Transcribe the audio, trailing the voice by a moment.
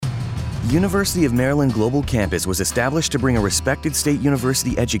University of Maryland Global Campus was established to bring a respected state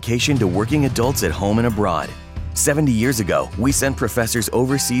university education to working adults at home and abroad. 70 years ago, we sent professors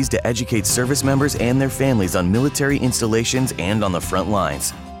overseas to educate service members and their families on military installations and on the front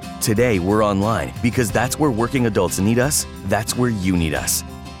lines. Today, we're online because that's where working adults need us, that's where you need us.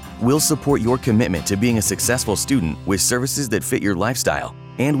 We'll support your commitment to being a successful student with services that fit your lifestyle,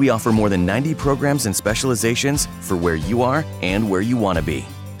 and we offer more than 90 programs and specializations for where you are and where you want to be.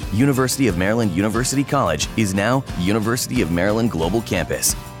 University of Maryland University College is now University of Maryland Global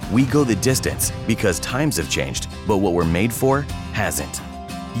Campus. We go the distance because times have changed, but what we're made for hasn't.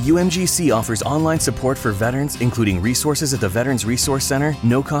 UMGC offers online support for veterans, including resources at the Veterans Resource Center,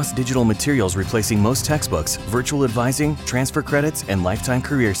 no-cost digital materials replacing most textbooks, virtual advising, transfer credits, and lifetime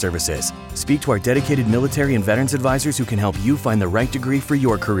career services. Speak to our dedicated military and veterans advisors who can help you find the right degree for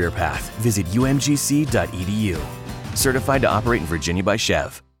your career path. Visit umgc.edu. Certified to operate in Virginia by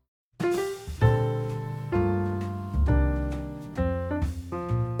Chev.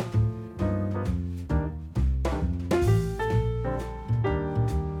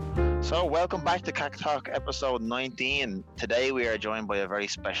 So, welcome back to CAC Talk episode 19. Today we are joined by a very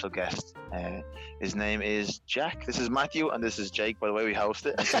special guest. His name is Jack. This is Matthew and this is Jake, by the way we host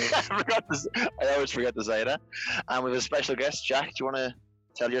it. I always forget to say that. And we have a special guest. Jack, do you want to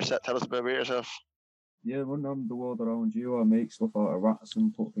tell us a bit about yourself? Yeah, run around the world around you. I make stuff out of rats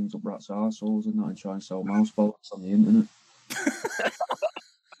and put things up rats' arseholes and that and try and sell mouse bolts on the internet.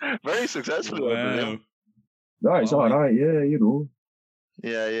 Very successful. Wow. Right, it's alright, yeah, you know.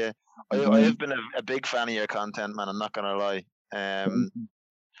 Yeah. I have been a big fan of your content, man. I'm not gonna lie. I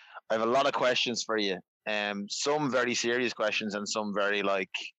have a lot of questions for you. Some very serious questions and some very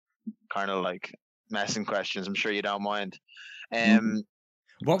kind of messing questions. I'm sure you don't mind.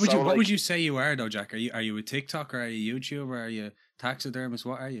 What would you say you are though, Jack? Are you a TikToker? Are you a YouTuber? Are you a taxidermist?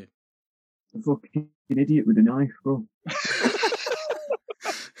 What are you? A fucking idiot with a knife, bro.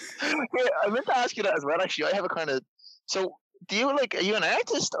 I meant to ask you that as well. Actually, I have a kind of do you are you an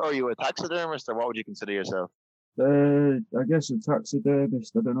artist or are you a taxidermist or what would you consider yourself? I guess a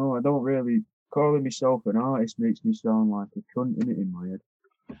taxidermist. I don't know. I don't really calling myself an artist makes me sound like a cunt in my head.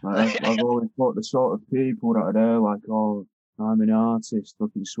 I've always thought the sort of people that are there like, oh, I'm an artist,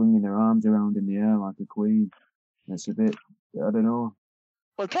 looking swinging their arms around in the air like a queen. It's a bit, I don't know.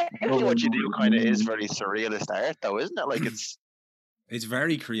 Well, technically, what you do kind of is very surrealist art, though, isn't it? Like it's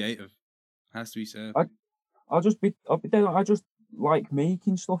very creative. Has to be said. I just like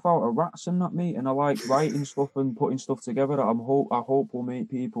making stuff out of rats and that, mate, and I like writing stuff and putting stuff together that I hope will make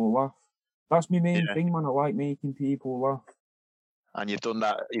people laugh. That's my main thing, man. I like making people laugh. And you've done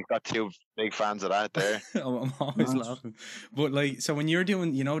that. You've got two big fans of that there. I'm always laughing. But so when you're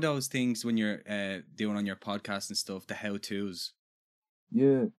doing, those things when you're doing on your podcast and stuff, the how-tos.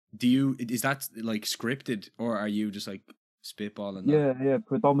 Yeah. Is that scripted or are you just spitballing that? Yeah,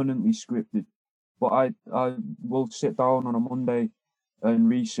 predominantly scripted. But I will sit down on a Monday and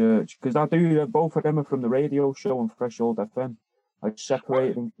research because I do. Both of them are from the radio show on Threshold FM. I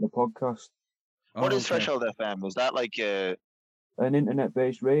separate them from the podcast. What is Threshold FM? Is that an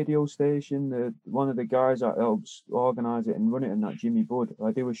internet-based radio station? One of the guys that helps organise it and run it, and that Jimmy Budd.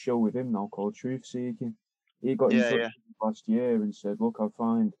 I do a show with him now called Truth Seeking. He got in touch with me last year and said, "Look,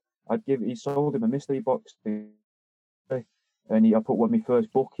 he sold him a mystery box thing." And I put my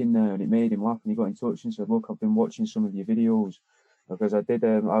first book in there and it made him laugh and he got in touch and said, "Look, I've been watching some of your videos." Because I did,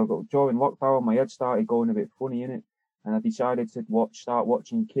 during lockdown, my head started going a bit funny in it. And I decided to start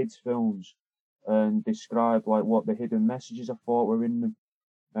watching kids' films and describe what the hidden messages I thought were in them.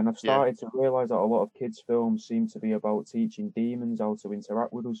 And I've started to realise that a lot of kids' films seem to be about teaching demons how to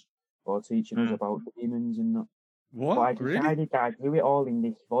interact with us or teaching us about demons and that. What? But I decided that I'd do it all in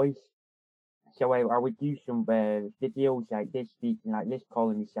this voice. So I would do some videos like this, speaking like this,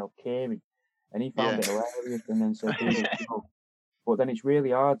 calling myself Kieran. And he found it hilarious and then said, "Do this show." But then it's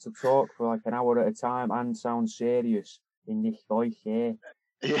really hard to talk for an hour at a time and sound serious in this voice here.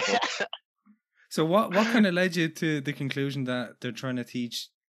 Yeah. So what kind of led you to the conclusion that they're trying to teach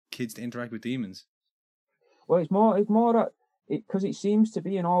kids to interact with demons? Well, it's more that because it seems to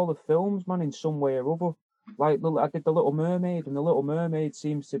be in all the films, man, in some way or other. I did The Little Mermaid, and The Little Mermaid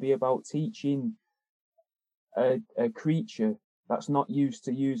seems to be about teaching a creature that's not used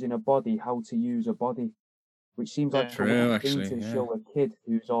to using a body how to use a body, which seems like a thing to show a kid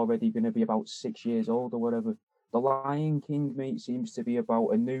who's already going to be about 6 years old or whatever. The Lion King, mate, seems to be about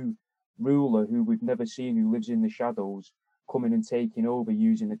a new ruler who we've never seen, who lives in the shadows, coming and taking over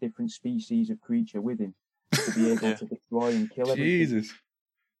using a different species of creature with him to be able to destroy and kill everything. Jesus.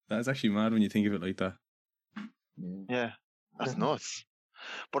 That's actually mad when you think of it like that. Yeah, that's nuts.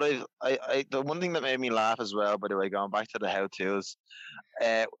 But the one thing that made me laugh as well, by the way, going back to the how-tos,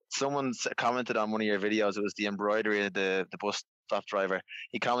 someone commented on one of your videos. It was the embroidery of the bus stop driver.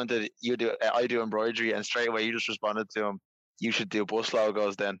 He commented, I do embroidery," and straight away you just responded to him, "You should do bus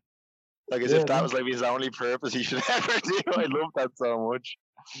logos then." Like as if that was like his only purpose he should ever do. I love that so much.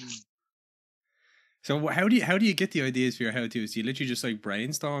 So how do you get the ideas for your how-tos? Do you literally just like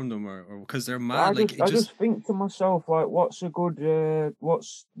brainstorm them, or because they're mad? I just think to myself, like, what's a good,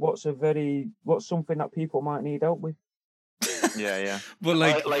 what's something that people might need help with. Yeah. But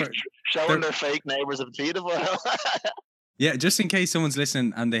like showing their fake neighbors a beautiful. Yeah, just in case someone's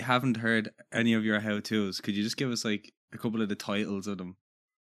listening and they haven't heard any of your how-tos, could you just give us like a couple of the titles of them?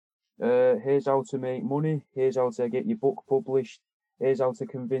 Here's how to make money. Here's how to get your book published. Here's how to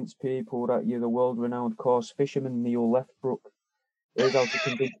convince people that you're the world-renowned coarse fisherman Neil Lethbrook. Here's how to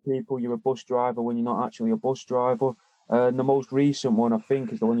convince people you're a bus driver when you're not actually a bus driver. And the most recent one, I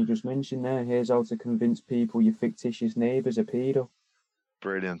think, is the one you just mentioned there. Here's how to convince people your fictitious neighbour's a pedo.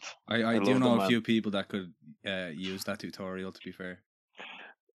 Brilliant. I do know a few people that could use that tutorial, to be fair.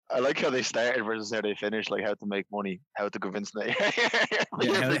 I like how they started versus how they finished, like how to make money, how to convince them. How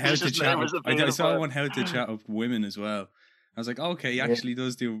to chat. I saw one how to chat with women as well. I was like, okay, he actually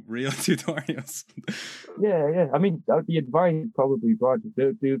does do real tutorials. Yeah. I mean, the advice probably broad.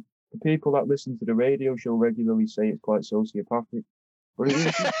 The people that listen to the radio show regularly say it's quite sociopathic. But it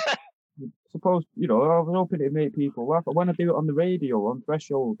is, suppose, I was hoping to make people laugh. But when I do it on the radio, on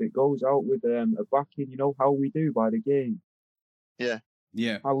Threshold, it goes out with a backing, How We Do by The Game. Yeah.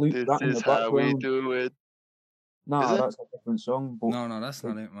 I loop this that in the is background. how we do it. No, that's a different song. But no, that's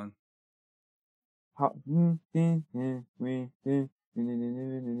not it, man. Like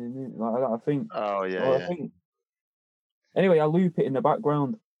that, I think. Oh yeah. I think. Anyway, I loop it in the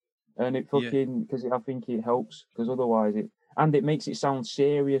background, and it fucking because I think it helps, because otherwise it makes it sound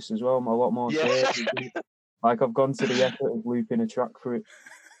serious as well, a lot more serious. Like I've gone to the effort of looping a track for it.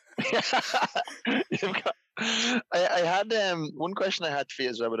 I had one question I had for you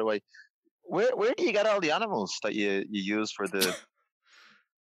as well, by the way. Where do you get all the animals that you use for the?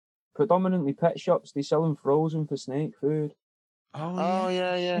 Predominantly pet shops. They sell them frozen for snake food. Oh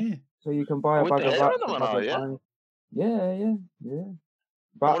yeah. So you can buy a bag of that. Yeah.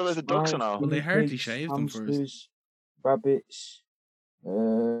 Bats, what about the ducks and all? Well, they hardly shave them first. Rabbits.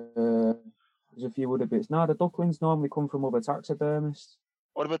 There's a few other bits. No, the ducklings normally come from other taxidermists.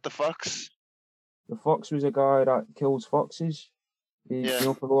 What about the fox? The fox was a guy that kills foxes. He's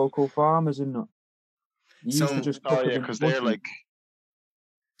for the local farmers and that. He used to just because they're like.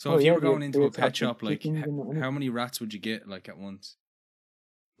 So if you were going into a pet shop, like how many rats would you get like at once?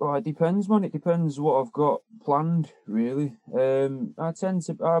 Well, it depends, man. It depends what I've got planned, really. I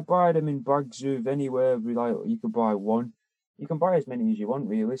buy them in bags of anywhere. Like you could buy one. You can buy as many as you want,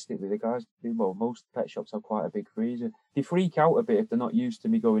 realistically. The guys, most pet shops have quite a big freezer. They freak out a bit if they're not used to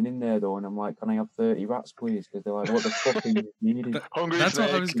me going in there, though, and I'm like, "Can I have 30 rats, please?" Because they're like, "What the fuck are you needing?" That's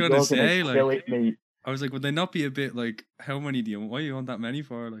what I was going to say. Like, mate. I was like, would they not be a bit like, how many do you want? Why do you want that many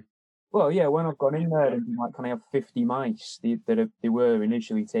for? Like, well, yeah, when I've gone in there and been like, "Can I have 50 mice?" They were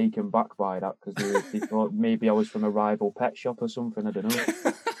initially taken back by that because they thought maybe I was from a rival pet shop or something. I don't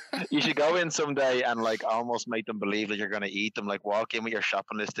know. You should go in someday and like almost make them believe that you're going to eat them. Like walk in with your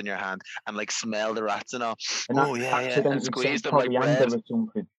shopping list in your hand and like smell the rats and all. And and squeeze them like bread. Or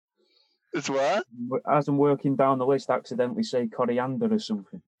something. It's what? As I'm working down the list, accidentally say coriander or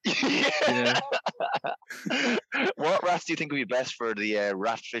something. Yeah. What rats do you think would be best for the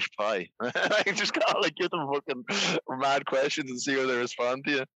rat fish pie? Like just gotta like give them fucking mad questions and see how they respond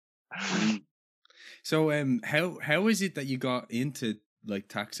to you. So how is it that you got into like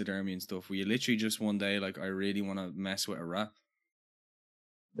taxidermy and stuff? Were you literally just one day like, I really want to mess with a rat?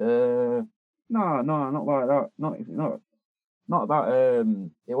 No, not like that. Not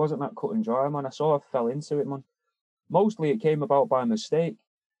that. It wasn't that cut and dry, man. I sort of fell into it, man. Mostly it came about by mistake.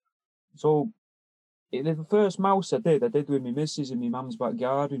 So the first mouse I did with my missus in my mum's back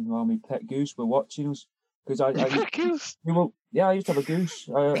garden while my pet goose were watching us. Because I used to have a goose.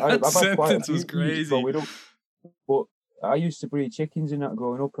 That sentence was crazy. But I used to breed chickens in that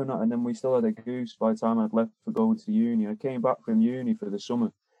growing up and then we still had a goose by the time I'd left for going to uni. I came back from uni for the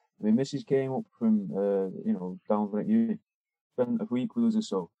summer. My missus came up from down at uni, spent a week with us or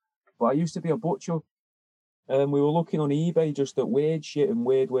so. But I used to be a butcher. And we were looking on eBay just at weird shit and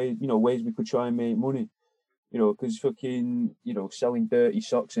weird ways, ways we could try and make money. Because fucking, selling dirty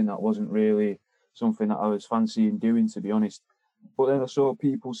socks and that wasn't really something that I was fancying doing, to be honest. But then I saw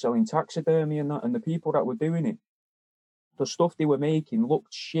people selling taxidermy and that, and the people that were doing it, the stuff they were making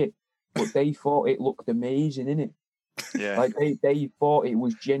looked shit, but they thought it looked amazing, innit? Yeah. Like they thought it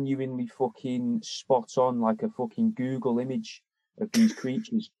was genuinely fucking spot on, like a fucking Google image of these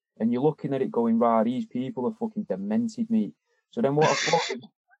creatures. And you're looking at it going, right, these people are fucking demented, mate. So then what I thought is,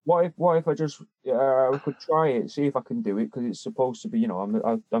 what if I just I could try it, see if I can do it, because it's supposed to be, you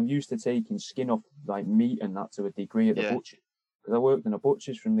know, I'm used to taking skin off like meat and that to a degree at the butcher, because I worked in a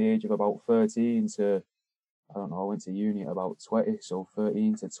butcher's from the age of about 13 to, I don't know, I went to uni at about 20, so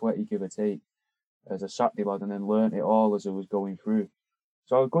 13 to 20 give or take, as a Saturday lad, and then learnt it all as I was going through.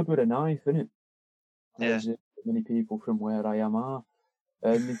 So I was good with a knife, innit? As many people from where I am are.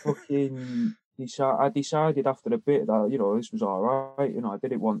 And they fucking I decided after a bit that, you know, this was all right. You know, I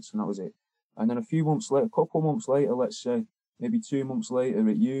did it once and that was it. And then a couple months later, let's say, maybe 2 months later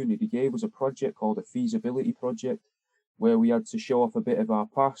at uni, they gave us a project called a feasibility project, where we had to show off a bit of our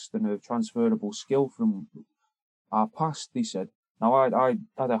past and a transferable skill from our past, they said. Now, I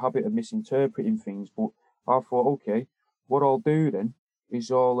had a habit of misinterpreting things, but I thought, okay, what I'll do then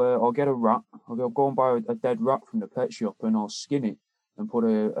is I'll get a rat. I'll go and buy a dead rat from the pet shop and I'll skin it and put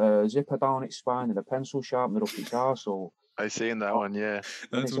a zipper down its spine and a pencil sharpener up its arsehole. I seen that one, yeah.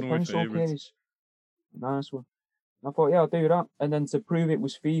 That's one of my favourites. Case. Nice one. I thought, yeah, I'll do that. And then to prove it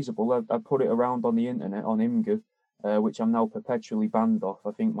was feasible, I put it around on the internet on Imgur, which I'm now perpetually banned off.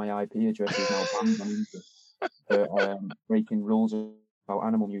 I think my IP address is now banned on Imgur for breaking rules about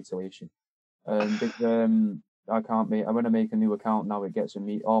animal mutilation. And I can't make. I'm going to make a new account now. It gets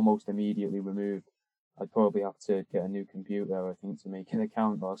almost immediately removed. I'd probably have to get a new computer, I think, to make an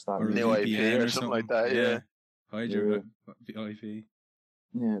account or start. Or a new IP or something like that, yeah. Hide your IP.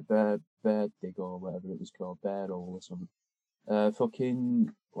 Yeah, Bear Dig or whatever it was called, Bear Roll or something. Fucking,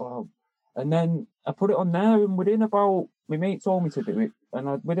 wow. And then I put it on there, and within about, my mate told me to do it,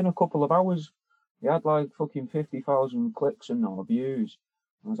 and within a couple of hours, he had like fucking 50,000 clicks and views.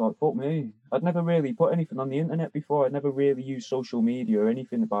 I was like, fuck me. I'd never really put anything on the internet before. I'd never really used social media or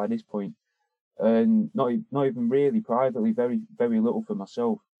anything by this point. And not even really privately, very, very little for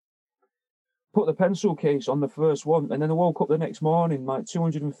myself. Put the pencil case on the first one, and then I woke up the next morning, like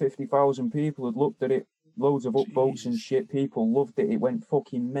 250,000 people had looked at it, loads of upvotes and shit. People loved it. It went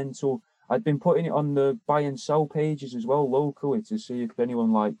fucking mental. I'd been putting it on the buy and sell pages as well locally to see if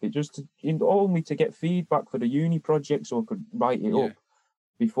anyone liked it, only to get feedback for the uni project so I could write it up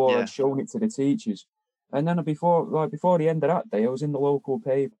before I'd shown it to the teachers. And then before the end of that day, I was in the local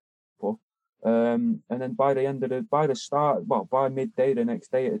paper. And then by midday the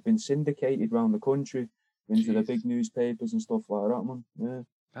next day, it had been syndicated around the country into the big newspapers and stuff like that, man. Yeah.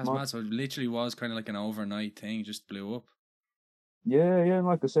 That's mad. So it literally was kind of like an overnight thing, just blew up. Yeah,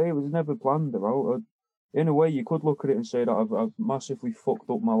 like I say, it was never planned about. In a way, you could look at it and say that I've massively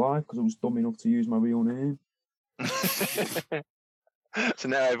fucked up my life because I was dumb enough to use my real name. So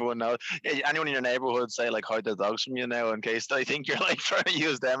now everyone knows. Anyone in your neighborhood say like hide their dogs from you now in case they think you're like trying to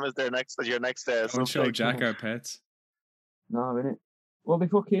use them as your next. Don't show Jack our pets. No, innit? Well, they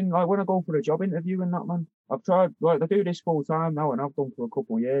fucking like when I go for a job interview and that, man. I've tried I do this full time now, and I've done for a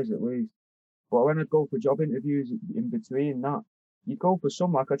couple of years at least. But when I go for job interviews in between that, you go for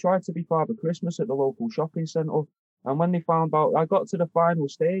some. Like I tried to be Father Christmas at the local shopping centre, and when they found out, I got to the final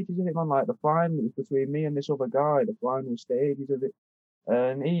stages of it, man. Like the final was between me and this other guy. The final stages of it.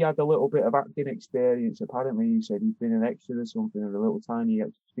 And he had a little bit of acting experience. Apparently, he said he'd been an extra or something, or a little tiny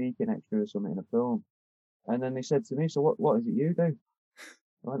speaking extra or something in a film. And then they said to me, "So what is it you do?"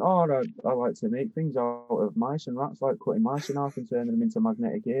 I went, "Oh, I like to make things out of mice and rats, like cutting mice in half and turning them into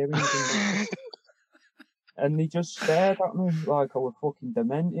magnetic earrings." And they just stared at me like I was fucking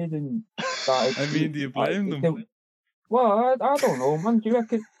demented and started. I mean, do you blame them? Well, I don't know, man. Do you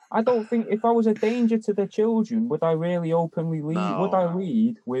reckon? I don't think if I was a danger to the children, would I really openly lead? No. Would I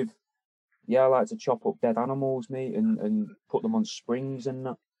lead with, I like to chop up dead animals, mate, and put them on springs and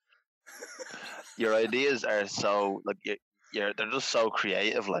that? Your ideas are so like they're just so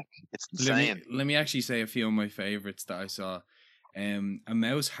creative, like it's insane. Let me actually say a few of my favourites that I saw. A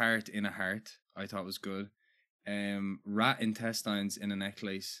mouse heart in a heart, I thought was good. Rat intestines in a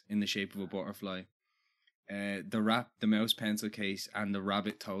necklace in the shape of a butterfly. The mouse pencil case, and the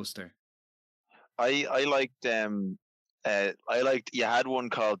rabbit toaster. I liked you had one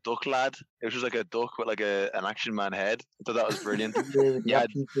called Duck Lad. It was like a duck with like an Action Man head. I thought that was brilliant. Yeah,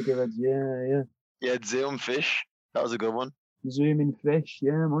 You had Zoom Fish. That was a good one. Zooming fish,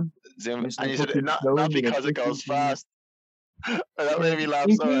 yeah, man. Zoom, and you said not because it goes fast. That made me laugh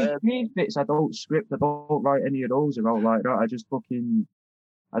so hard. These bits I don't script. I don't write any of those about like that. I just fucking.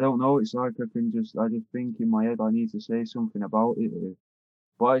 I don't know. It's like I just think in my head I need to say something about it.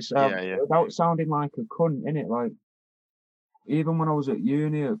 But it's without sounding like a cunt, innit? Like even when I was at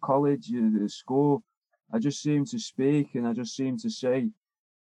uni, at college, at school, I just seem to speak and I just seem to say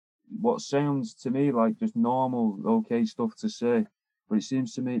what sounds to me like just normal, okay stuff to say, but it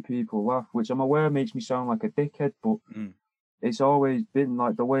seems to make people laugh, which I'm aware makes me sound like a dickhead, but it's always been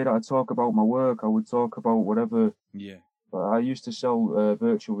like the way that I talk about my work. I would talk about whatever. Yeah. But I used to sell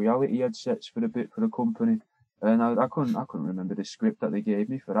virtual reality headsets for the company, and I couldn't remember the script that they gave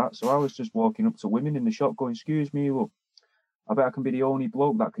me for that. So I was just walking up to women in the shop, going, "Excuse me, look, I bet I can be the only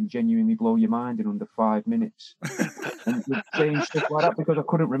bloke that can genuinely blow your mind in under 5 minutes." And saying stuff like that because I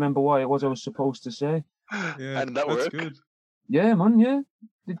couldn't remember what it was I was supposed to say. Yeah, and that worked. Good. Yeah, man. Yeah,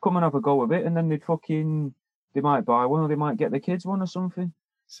 they'd come and have a go of it, and then they might buy one, or they might get the kids one or something.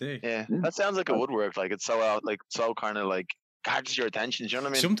 Sick. Yeah, that sounds like it would work. Like it's so kind of like catches your attention. Do you know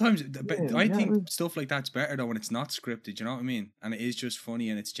what I mean? Sometimes, I think stuff like that's better though when it's not scripted. You know what I mean? And it is just funny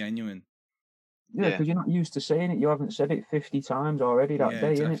and it's genuine. Yeah, because you're not used to saying it. You haven't said it 50 times already that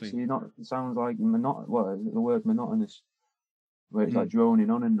day, exactly. innit? So you're not. It sounds like the word monotonous, where it's like droning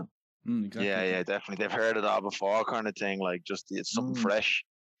on and that. Exactly. Yeah, definitely. They've heard it all before, kind of thing. Like just it's something fresh.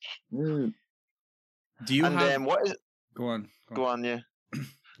 Yeah. Do you have? What is? Go on. Yeah.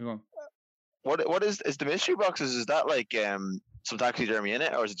 Go on. What is the mystery boxes? Is that like some Taxi Journey in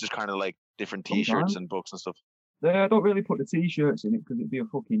it, or is it just kind of like different T-shirts and books and stuff? I don't really put the T-shirts in it because it'd be a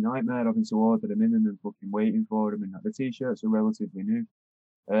fucking nightmare having to order them in and then fucking waiting for them and that. The T-shirts are relatively new.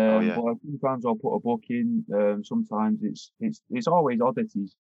 But sometimes I'll put a book in. Sometimes it's always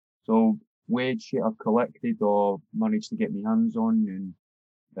oddities. So weird shit I've collected or managed to get my hands on,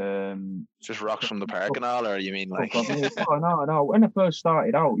 and just rocks from the park and all, or you mean like? No. When I first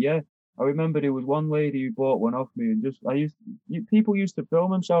started out, I remember there was one lady who bought one off me, and people used to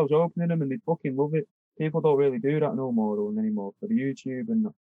film themselves opening them, and they fucking love it. People don't really do that no more anymore for the YouTube and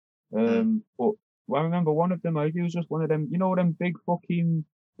that. But I remember one of them. It was just one of them, them big fucking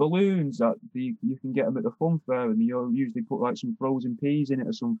balloons that you can get them at the fun fair, and you'll usually put like some frozen peas in it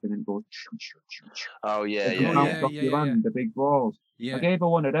or something, and go. Oh yeah. The big balls. Yeah. I gave her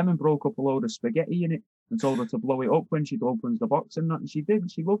one of them and broke up a load of spaghetti in it, and told her to blow it up when she opens the box and that, and she did.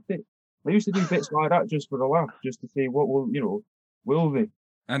 She loved it. I used to do bits like that just for a laugh, just to see what will they.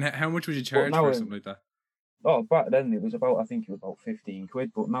 And how much would you charge for something like that? Oh, back then I think it was about 15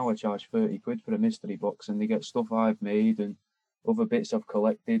 quid, but now I charge 30 quid for a mystery box, and they get stuff I've made and other bits I've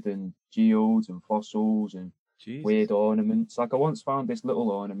collected and geodes and fossils and weird ornaments. Like I once found this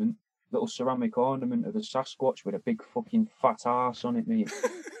little ceramic ornament of a Sasquatch with a big fucking fat arse on it, mate.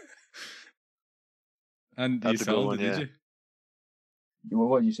 And you sold it, did you?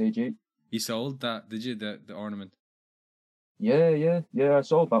 What did you say, Jake? You sold that, did you, the ornament? Yeah, I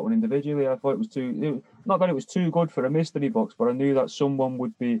sold that one individually. I thought not that it was too good for a mystery box, but I knew that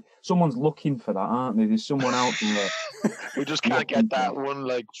someone's looking for that, aren't they? There's someone out there. We just can't get that one,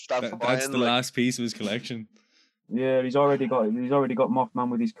 that's the last piece of his collection. Yeah, he's already got Mothman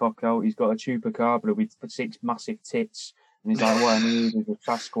with his cock out. He's got a chupacabra with 6 massive tits, and he's like, "What I need is a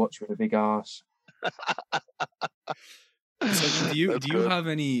Sasquatch with a big arse." So do you have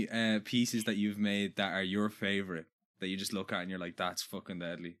any pieces that you've made that are your favorite that you just look at and you're like, that's fucking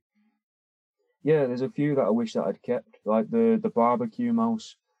deadly? Yeah, there's a few that I wish that I'd kept, like the barbecue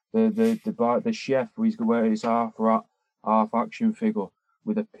mouse, the chef who's wearing his half rat, half action figure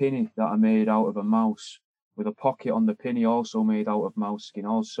with a pinny that I made out of a mouse, with a pocket on the pinny also made out of mouse skin,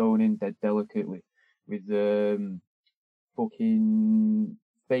 all sewn in dead delicately, with fucking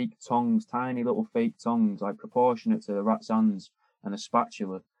fake tongues, tiny little fake tongues, like proportionate to the rat's hands, and a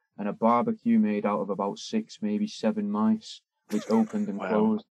spatula, and a barbecue made out of about 6, maybe 7 mice, which opened and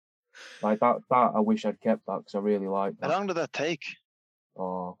closed. Like that I wish I'd kept that because I really liked that. How long did that take?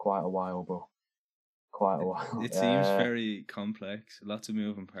 Oh, quite a while, bro. Quite a while. It seems very complex. Lots of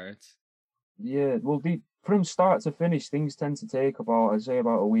moving parts. Yeah, well, from start to finish, things tend to take about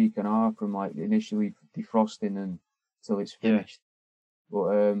a week and a half from like initially defrosting and till it's finished. But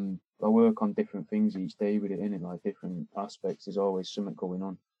I work on different things each day with it in it, like different aspects. There's always something going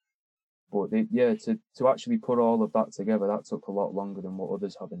on. But to actually put all of that together, that took a lot longer than what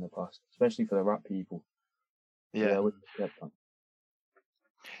others have in the past, especially for the rat people. Yeah. I would get that.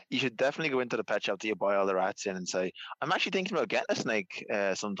 You should definitely go into the pet shop that you buy all the rats in and say, I'm actually thinking about getting a snake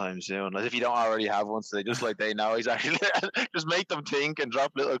sometime soon. As if you don't already have one, so they know exactly. Just make them think and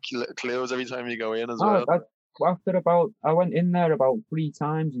drop little clues every time you go in as well. I went in there about 3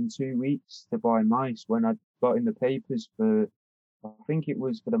 times in 2 weeks to buy mice when I got in the papers for, I think it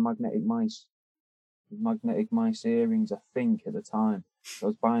was for the magnetic mice earrings, I think at the time. I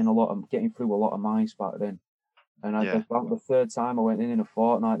was getting through a lot of mice back then. And about the 3rd time I went in a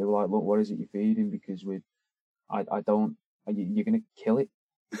fortnight, they were like, look, what is it you're feeding? Because you're going to kill it.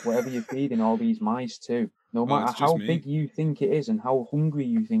 whatever you're feeding all these mice to, no matter how big you think it is and how hungry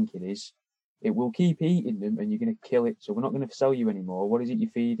you think it is, it will keep eating them and you're going to kill it. So we're not going to sell you anymore. What is it you're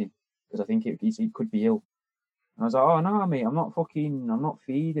feeding? Because I think it could be ill. And I was like, oh no, mate, I'm not feeding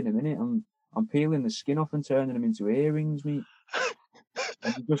him, innit? I'm peeling the skin off and turning them into earrings, mate.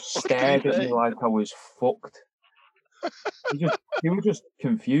 And he just stared at me like I was fucked. They were just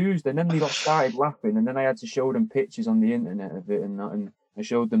confused, and then they started laughing, and then I had to show them pictures on the internet of it and that, and I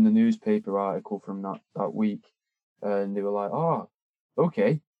showed them the newspaper article from that week, and they were like, "Oh,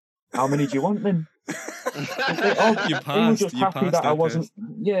 okay, how many do you want then?" You passed. They were just happy that I wasn't. Test.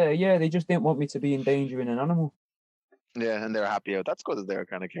 Yeah. They just didn't want me to be endangering an animal. Yeah, and they're happy out. That's good that they're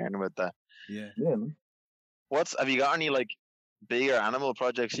kind of caring about that. Yeah, man. Have you got any like bigger animal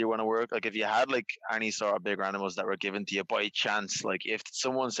projects you want to work? Like if you had like any sort of bigger animals that were given to you by chance, like if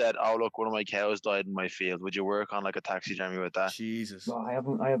someone said, "Oh look, one of my cows died in my field," would you work on like a taxidermy with that? Jesus. No, I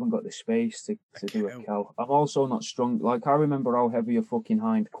haven't got the space to do a cow. I'm also not strong. Like I remember how heavy a fucking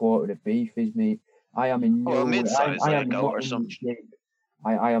hind quarter of beef is, mate. I am in no mid-size, I am not in shape.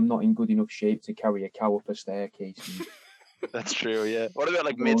 I am not in good enough shape to carry a cow up a staircase. That's true, yeah. What about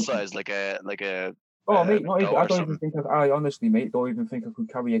like mid-size, like a Oh, mate, I don't even think I honestly, mate, don't even think I could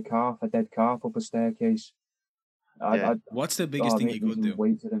carry a dead calf up a staircase. What's the biggest thing you could do?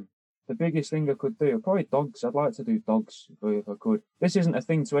 Weight to them. The biggest thing I could do, probably dogs. I'd like to do dogs if I could. This isn't a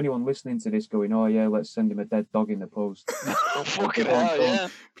thing to anyone listening to this going, "Oh yeah, let's send him a dead dog in the post." Oh, fucking hell, yeah.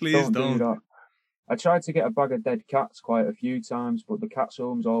 Please don't. Do that. I tried to get a bag of dead cats quite a few times, but the cats'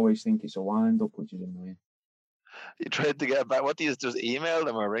 homes always think it's a wind-up, which is annoying. You tried to get back. What do you just email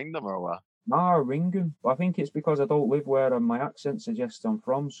them or ring them or what? Nah, I ring them. I think it's because I don't live where my accent suggests I'm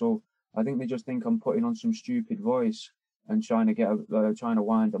from, so I think they just think I'm putting on some stupid voice and trying to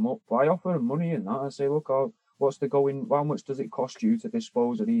wind them up. But I offer them money and that. I say, look, what's the going? How much does it cost you to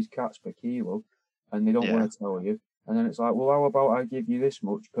dispose of these cats per kilo? And they don't want to tell you. And then it's like, well, how about I give you this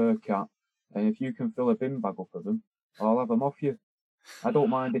much per cat, and if you can fill a bin bag up of them, I'll have them off you. I don't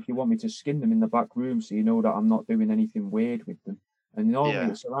mind if you want me to skin them in the back room, so you know that I'm not doing anything weird with them. And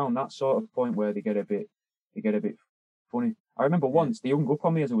normally it's around that sort of point where they get a bit funny. I remember once they hung up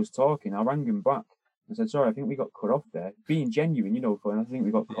on me as I was talking. I rang him back and said, "Sorry, I think we got cut off there." Being genuine, I think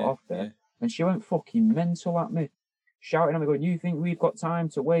we got cut off there. Yeah. And she went fucking mental at me, shouting at me, going, "You think we've got time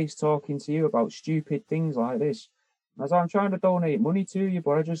to waste talking to you about stupid things like this?" And I was like, "I'm trying to donate money to you,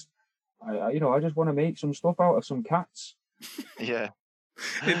 but I just want to make some stuff out of some cats." Yeah.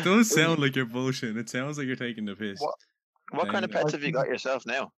 It does sound like you're bullshitting. It sounds like you're taking the piss. What kind of pets have you got yourself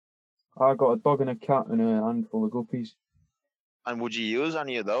now? I got a dog and a cat and a handful of guppies. And would you use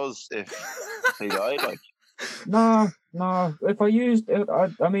any of those if they died? Like, no. If I used it, I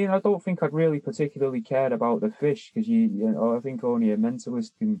don't think I'd really particularly cared about the fish because I think only a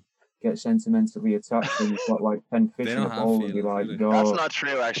mentalist can get sentimentally attached when you've got like 10 fish in a bowl and you're like, "No." That's not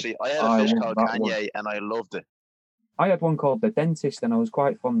true, actually. I had a fish called Kanye and I loved it. I had one called the Dentist and I was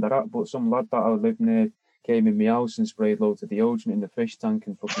quite fond of that, but some lad that I lived near came in my house and sprayed loads of deodorant in the fish tank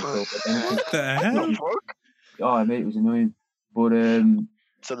and fucking killed the Dentist. What the hell? Oh, mate, it was annoying. But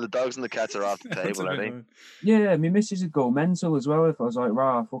so the dogs and the cats are off the table, are they? Yeah, my missus would go mental as well if I was like,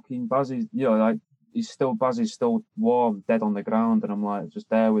 "Rah, fucking Baz is," Baz is still warm, dead on the ground, and I'm like just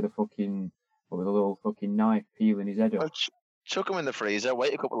there with a little fucking knife peeling his head off. Chuck him in the freezer,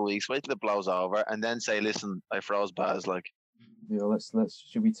 wait a couple of weeks, wait till it blows over, and then say, "Listen, I froze Baz." Like,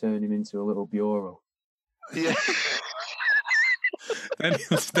 should we turn him into a little bureau? Yeah. Then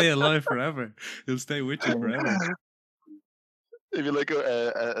he'll stay alive forever. He'll stay with you forever. If you like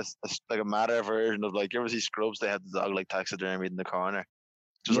a madder version of like, you ever see Scrubs? They had the dog like taxidermy in the corner.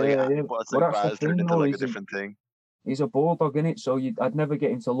 Just what's like Baz turned into like a different thing. He's a bulldog, innit? So I'd never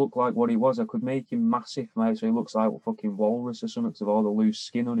get him to look like what he was. I could make him massive, mate, so he looks like a fucking walrus or something because of all the loose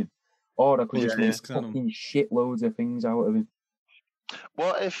skin on him. Or I could just make fucking shitloads of things out of him.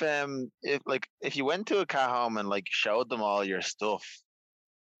 What if you went to a cat home and like showed them all your stuff,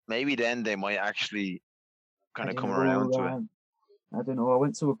 maybe then they might actually kind of come around to it. I don't know. I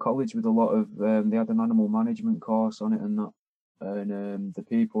went to a college with a lot of they had an animal management course on it and that. And the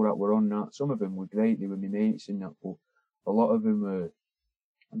people that were on that, some of them were great. They were my mates in that, but a lot of them were.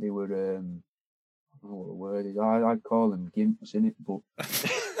 I don't know what the word is. I'd call them gimps in it, but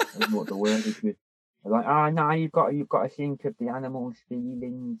I don't know what the word is. They're like, no, you've got to think of the animal's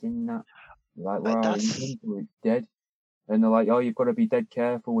feelings and that. You're like, well, it's dead. And they're like, oh, you've got to be dead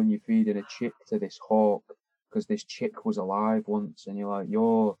careful when you're feeding a chick to this hawk because this chick was alive once. And you're like,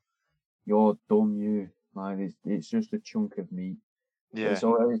 you're dumb, you. Like, it's just a chunk of meat. Yeah.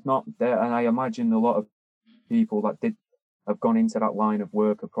 So it's not there. And I imagine a lot of people that did have gone into that line of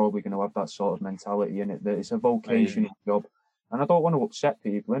work are probably going to have that sort of mentality in it, that it's a vocational job. And I don't want to upset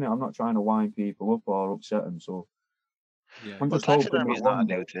people, innit? I'm not trying to wind people up or upset them, so I'm just hoping taxidermy not a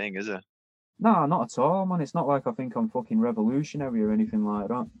new thing, is it? Nah, not at all, man. It's not like I think I'm fucking revolutionary or anything like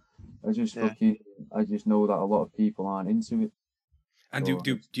that. I just know that a lot of people aren't into it. And so,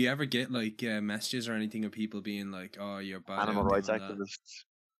 do you ever get like messages or anything of people being like, "Oh, you're bad"? Animal rights activists.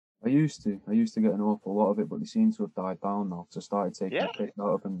 I used to get an awful lot of it, but they seem to have died down now. So I started taking a pic out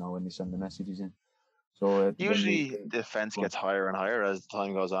of them now when they send the messages in. So usually the fence gets higher and higher as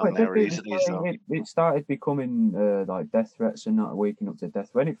time goes on. Now recently, it started becoming like death threats and not waking up to death.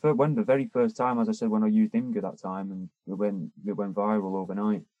 When the very first time, as I said, when I used Imgur that time and it went viral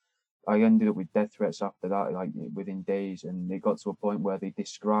overnight, I ended up with death threats after that, like within days, and it got to a point where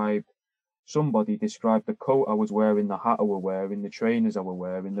somebody described the coat I was wearing, the hat I was wearing, the trainers I was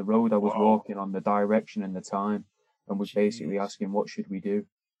wearing, the road I was walking on, the direction and the time, and was basically asking, what should we do?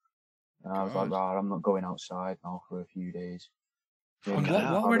 And I was like, right, I'm not going outside now for a few days. And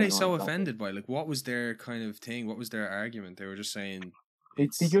what were they so offended by? Like, what was their kind of thing? What was their argument? They were just saying... They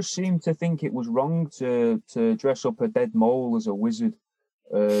just seemed to think it was wrong to dress up a dead mole as a wizard.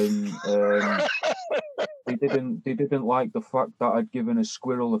 They didn't like the fact that I'd given a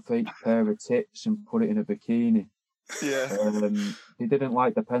squirrel a fake pair of tits and put it in a bikini. Yeah. They didn't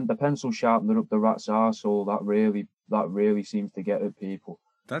like the pencil sharpener up the rat's arsehole. That really seems to get at people.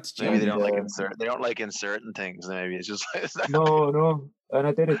 That's maybe they don't like inserting things. Maybe it's just no. And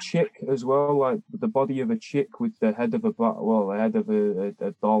I did a chick as well, like the body of a chick with the head of a doll. I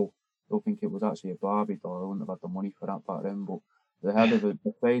don't think it was actually a Barbie doll. I wouldn't have had the money for that back then, but the head of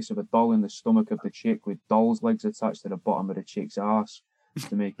the face of a doll in the stomach of the chick with doll's legs attached to the bottom of the chick's ass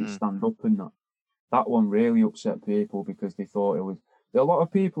to make it stand up and that. That one really upset people because they thought it was. A lot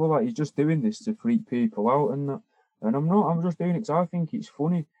of people are like, he's just doing this to freak people out and that. And I'm not. I'm just doing it because I think it's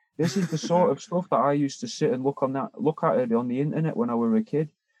funny. This is the sort of stuff that I used to sit and look at it on the internet when I was a kid.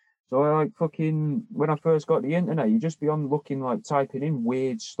 So I when I first got the internet, you just be on looking, like typing in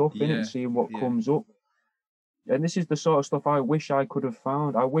weird stuff in it and seeing what comes up. And this is the sort of stuff I wish I could have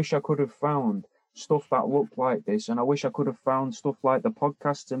found. I wish I could have found stuff that looked like this, and I wish I could have found stuff like the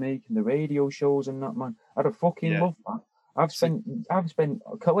podcasts to make and the radio shows and that, man. I'd have fucking loved that. I've spent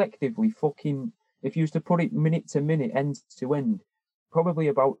collectively fucking, if you used to put it minute to minute, end to end, probably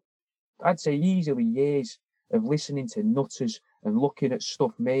about, I'd say easily years of listening to nutters and looking at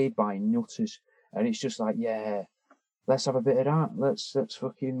stuff made by nutters. And it's just like, yeah, let's have a bit of that. Let's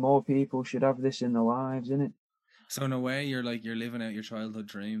fucking, more people should have this in their lives, innit? So in a way, you're living out your childhood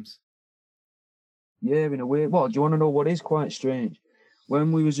dreams. Yeah, in a way. Well, do you want to know what is quite strange?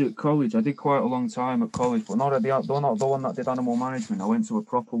 When we was at college, I did quite a long time at college, but not the one that did animal management. I went to a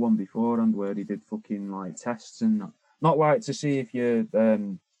proper one beforehand where they did fucking like tests and that. Not like to see if you're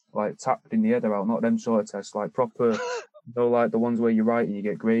like tapped in the head or out, not them sort of tests, like proper, like the ones where you write and you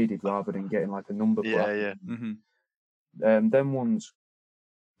get graded rather than getting like a number. Yeah. Mm-hmm. Them ones,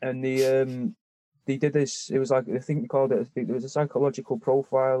 and they did this. It was like, I think they called it. It was a psychological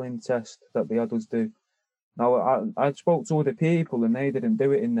profiling test that they had us do. Now I spoke to other people and they didn't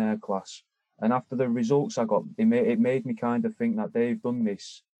do it in their class. And after the results I got, it made me kind of think that they've done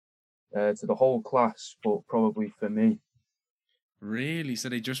this to the whole class, but probably for me. Really? So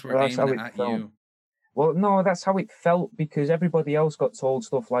they just were aiming at you? Well, no, that's how it felt, because everybody else got told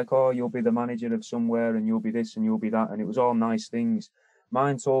stuff like, oh, you'll be the manager of somewhere and you'll be this and you'll be that. And it was all nice things.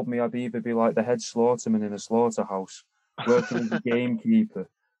 Mine told me I'd either be like the head slaughterman in a slaughterhouse, working as a gamekeeper,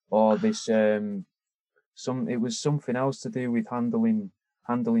 or this, it was something else to do with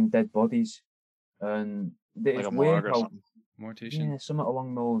handling dead bodies. And it's like a weird morgue or something. Mortician? Yeah, something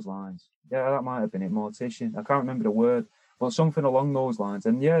along those lines. Yeah, that might have been it, mortician. I can't remember the word, but something along those lines.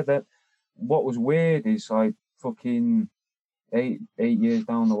 And yeah, what was weird is like fucking 8 years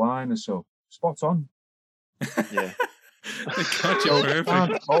down the line or so, spot on. Yeah. Got you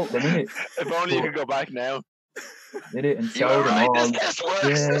perfect. If only you could go back now. Did it and tell them all. This test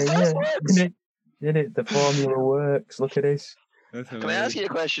works. Did it? The formula works. Look at this. Can I ask you a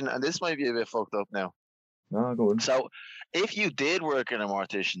question? And this might be a bit fucked up now. No, go on. So, if you did work in a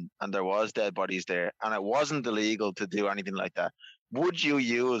mortician and there was dead bodies there, and it wasn't illegal to do anything like that, would you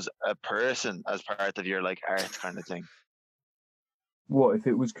use a person as part of your like art kind of thing? What if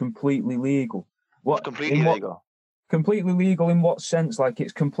it was completely legal? What completely legal? Completely legal in what sense? Like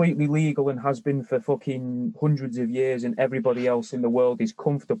it's completely legal and has been for fucking hundreds of years, and everybody else in the world is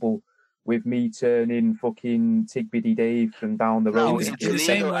comfortable with me turning fucking Tigbiddy Dave from down the road. No, it's the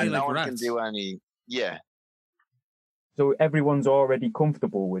same way like no one can do any. Yeah. So everyone's already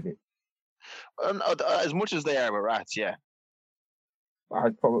comfortable with it. As much as they are with rats, yeah.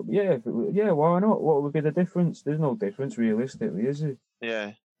 I'd probably, yeah, why not? What would be the difference? There's no difference realistically, is it?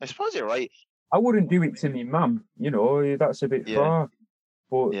 Yeah, I suppose you're right. I wouldn't do it to me mum, that's a bit far.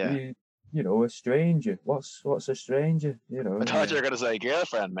 But you know, a stranger. What's a stranger? I thought you were gonna say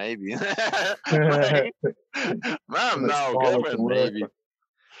girlfriend, maybe. Mom, no, girlfriend, maybe.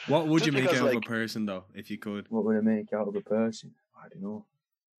 What would you make out of a person, though, if you could? What would I make out of a person? I don't know.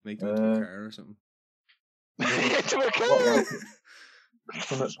 Make them into a car or something. Into a car.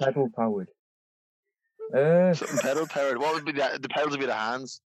 Something pedal powered. Something pedal powered. What would be the pedals? Would be the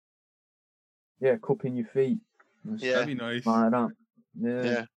hands. Yeah, cupping your feet. That'd be nice. Like that.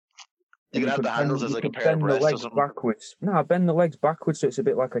 Yeah. You can have the handles as like a pair of breasts or something. Backwards. No, bend the legs backwards so it's a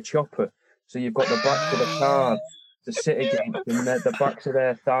bit like a chopper. So you've got the back of the car to sit against, and the backs of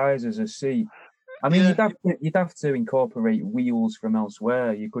their thighs as a seat. I mean, you'd have to incorporate wheels from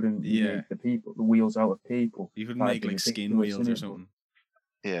elsewhere. You couldn't make the wheels out of people. You couldn't make like skin wheels or something.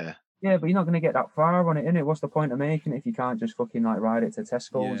 Yeah. Yeah, but you're not going to get that far on it, innit? What's the point of making it if you can't just fucking like ride it to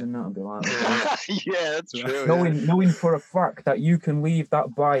Tesco's and that and be like, yeah, that's true. Knowing for a fact that you can leave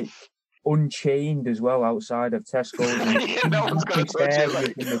that bike unchained as well outside of Tesco's. No one's going to touch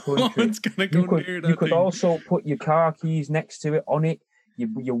it. In the country. No one's going to go near that. You could also put your car keys next to it, on it,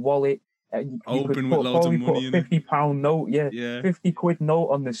 your wallet. Open with loads of money in it. £50 note, £50 note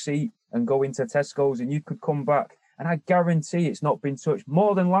on the seat and go into Tesco's, and you could come back. And I guarantee it's not been touched.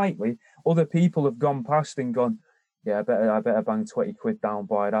 More than likely, other people have gone past and gone, yeah, I better bang £20 down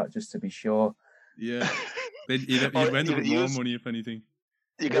by that just to be sure. Yeah. You'd end up with more money, if anything.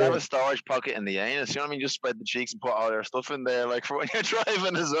 You could have a storage pocket in the anus, you know what I mean? Just spread the cheeks and put all your stuff in there, like for when you're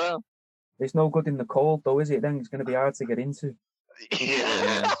driving as well. It's no good in the cold, though, is it? Then it's going to be hard to get into.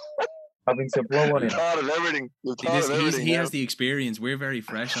 Yeah. Having to blow on it. Thought of everything. He has the experience. We're very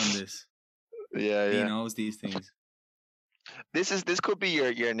fresh on this. Yeah. He knows these things. This could be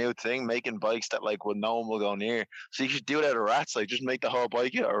your new thing, making bikes that like no one will go near. So you should do it out of rats, like just make the whole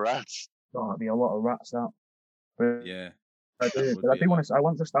bike out of rats. Oh, that'd be a lot of rats, that. But yeah. I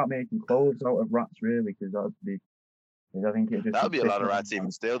want to start making clothes out of rats, really, because I think it just. That'd be a lot of rats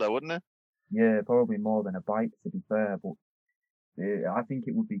even still, though, wouldn't it? Yeah, probably more than a bike, to be fair, but I think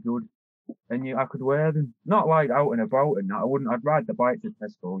it would be good. And I could wear them, not like out and about and that. I'd ride the bike to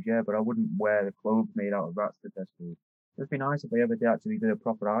Tesco's, yeah, but I wouldn't wear the clothes made out of rats to Tesco's. It'd be nice if I ever actually did a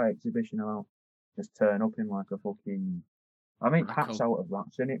proper art exhibition, and I'll just turn up in like a fucking. I make hats out of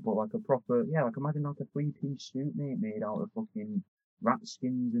rats in it, but like a proper, like imagine like a 3-piece suit, made out of fucking rat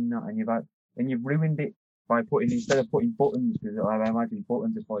skins and that, and you've ruined it by instead of putting buttons, because I imagine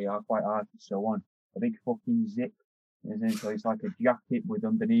buttons are probably quite hard to sew on, a big fucking zip. So it's like a jacket with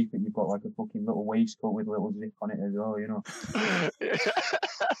underneath it, you've got like a fucking little waistcoat with a little zip on it as well, you know.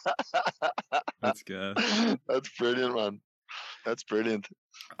 That's good. That's brilliant, man. That's brilliant.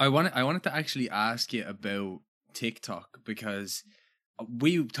 I wanted to actually ask you about TikTok, because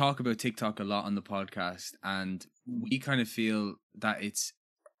we talk about TikTok a lot on the podcast, and we kind of feel that it's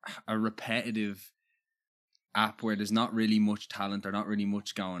a repetitive app where there's not really much talent or not really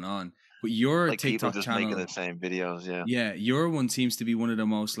much going on. But your like TikTok just channel, making the same videos, yeah, your one seems to be one of the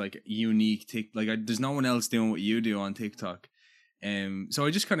most like unique. There's no one else doing what you do on TikTok. So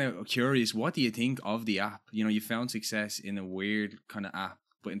I'm just kind of curious, what do you think of the app? You know, you found success in a weird kind of app,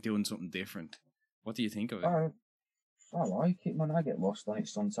 but in doing something different. What do you think of it? I like it, man. I get lost on it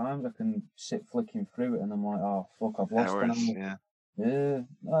sometimes. I can sit flicking through it and I'm like, oh, fuck, I've lost it. Yeah.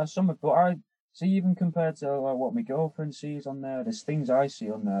 But I see, even compared to like what my girlfriend sees on there, there's things I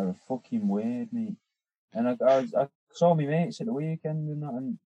see on there are fucking weird, mate. And I saw my mates at the weekend and that,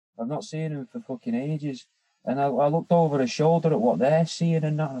 and I've not seen them for fucking ages. And I looked over the shoulder at what they're seeing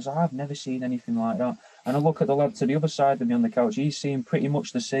and that, and I was like, I've never seen anything like that. And I look at the lad to the other side of me on the couch, he's seeing pretty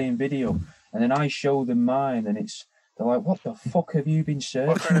much the same video. And then I show them mine, and they're like, what the fuck have you been searching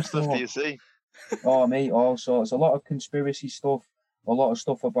What kind of for? stuff do you see? Oh, mate, all sorts. A lot of conspiracy stuff, a lot of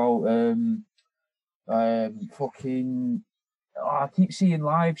stuff about fucking. I keep seeing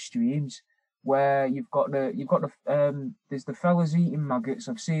live streams where you've got the there's the fellas eating maggots.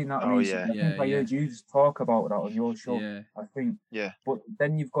 I've seen that recently. I think I heard you just talk about that on your show. I think. Yeah. But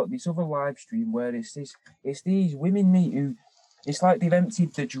then you've got this other live stream where it's these women, mate, who it's like they've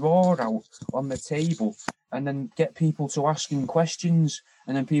emptied the drawer out on the table and then get people to asking questions,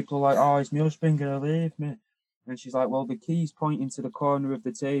 and then people are like, oh, is my husband gonna leave me? And she's like, well, the key's pointing to the corner of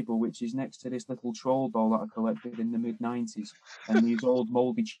the table, which is next to this little troll doll that I collected in the mid-90s, and these old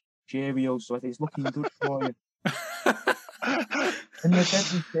mouldy Cheerios, so I think it's looking good for you. And they're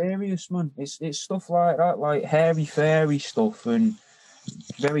deadly serious, man. It's stuff like that, like hairy fairy stuff and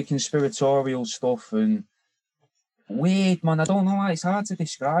very conspiratorial stuff, and weird, man. I don't know why it's hard to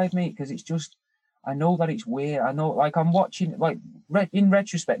describe, mate, because it's just, I know that it's weird. I know, like, I'm watching, like, in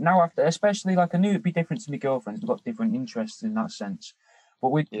retrospect, now after, especially, like, I knew it'd be different to my girlfriends. We've got different interests in that sense.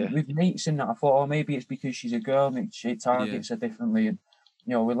 But with mates and that, I thought, oh, maybe it's because she's a girl, and it targets her differently. And,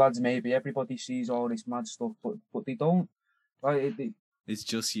 you know, with lads, maybe everybody sees all this mad stuff, but they don't. Like, it's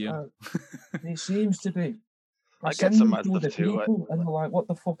just you. It seems to be. I get some mad stuff too. And they're like, what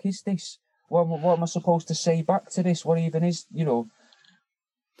the fuck is this? What am I supposed to say back to this? What even is, you know?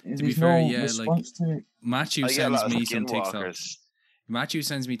 To be fair, like, to it. Matthew sends me some TikToks. Matthew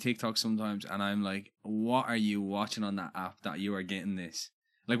sends me TikToks sometimes, and I'm like, "What are you watching on that app that you are getting this?"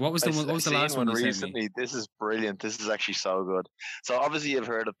 Like, what was the last one recently? This is brilliant. This is actually so good. So obviously, you've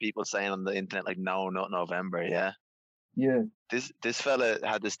heard of people saying on the internet, like, "No, not November." Yeah. Yeah. This fella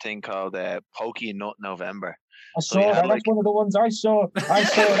had this thing called Pokey Nut November. I saw that. That's one of the ones I saw. I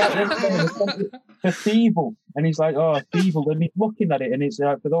saw that for Feeble, and he's like, "Oh, Feeble," and he's looking at it, and it's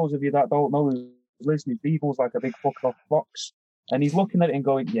for those of you that don't know, who's listening, Feeble's like a big fucked off fox, and he's looking at it and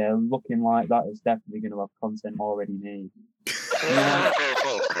going, "Yeah, looking like that is definitely going to have content already made."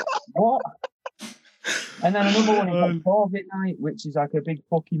 What? And then another one is like Corvette Night, which is like a big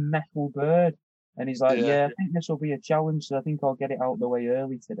fucking metal bird, and he's like, "Yeah, I think this will be a challenge, so I think I'll get it out the way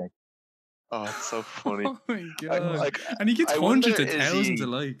early today." Oh, it's so funny. Oh my god! And he gets hundreds of thousands of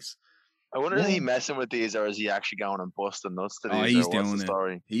likes. I wonder is he messing with these, or is he actually going and busting nuts to these? Oh, he's doing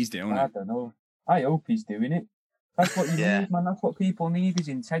it. He's doing it. I don't know. I hope he's doing it. That's what you need, man. That's what people need is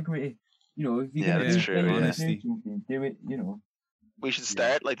integrity. You know, if you're going to do something, do it, you know. We should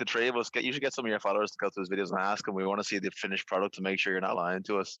start, like, the three of us. You should get some of your followers to go to his videos and ask him. We want to see the finished product to make sure you're not lying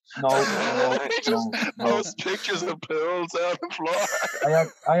to us. No. Post pictures of pools on the floor.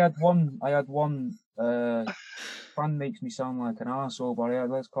 I had one. Fan makes me sound like an arsehole, but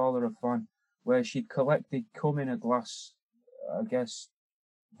let's call her a fan. Where she'd collected cum in a glass, I guess,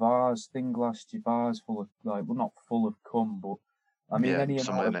 vase full of, like, well, not full of cum, but I mean any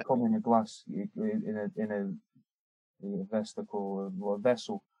amount of cum in a glass in a vesicle or a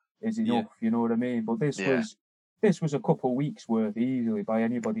vessel is enough, you know what I mean? But this was a couple of weeks worth easily by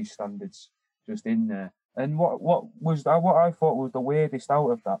anybody's standards, just in there. And what I thought was the weirdest out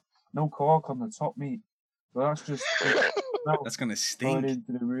of that, no cork on the top, mate. So that's just that's gonna stink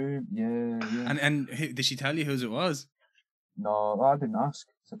into the room. Yeah. And did she tell you whose it was? No, I didn't ask.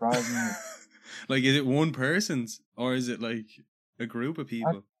 Surprisingly. Like, is it one person's or is it like a group of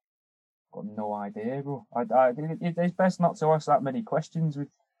people? Got no idea, bro. It's best not to ask that many questions with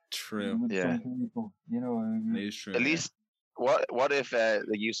some people. You know, it is true. At least, what if like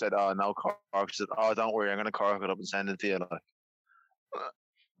you said, "Oh, no cork"? She said, "Oh, don't worry, I'm gonna cork it up and send it to you." Like,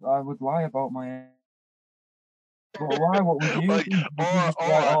 I would lie about my. But why? What would you? Like, do?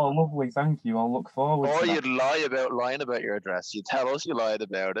 Oh, lovely, thank you. I'll look forward. Or to you'd lying about your address. You tell us you lied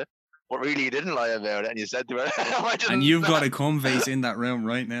about it. But really, you didn't lie about it, and you said to her, and you've got a cum vase in that room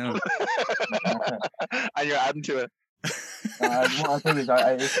right now. And you're adding to it. What I do is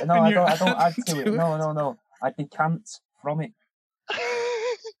I don't add to it. No. I decant from it.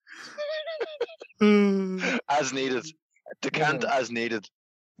 As needed. Decant as needed.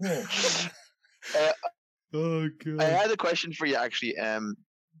 Yeah. Oh god. I had a question for you, actually.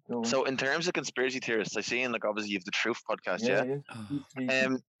 So in terms of conspiracy theorists, I see, like, obviously you have the Truth podcast, yeah.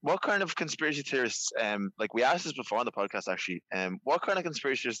 What kind of conspiracy theorists? Like, we asked this before on the podcast, actually. What kind of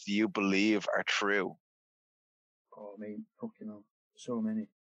conspiracy theorists do you believe are true? Oh, mate, fucking hell, so many.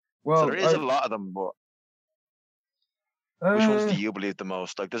 Well, so there is a lot of them, but which ones do you believe the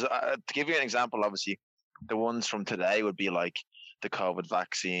most? Like, there's to give you an example, obviously, the ones from today would be like the COVID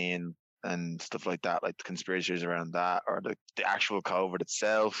vaccine and stuff like that, like the conspiracies around that, or the actual COVID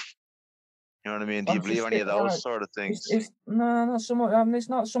itself. You know what I mean? Do you believe any of those sort of things? No, not so much. It's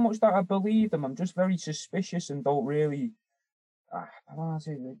not so much that I believe them. I'm just very suspicious and don't really. I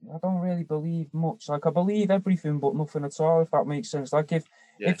don't really believe much. Like, I believe everything, but nothing at all. If that makes sense. Like,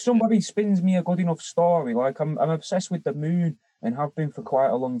 if somebody spins me a good enough story, like I'm obsessed with the moon and have been for quite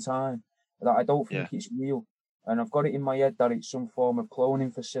a long time, that I don't think it's real, and I've got it in my head that it's some form of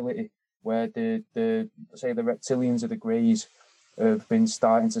cloning facility where the reptilians or the greys have been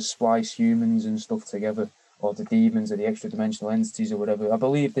starting to splice humans and stuff together, or the demons or the extra dimensional entities or whatever. I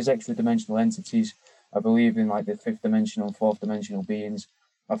believe there's extra dimensional entities. I believe in, like, the fifth dimensional, fourth dimensional beings.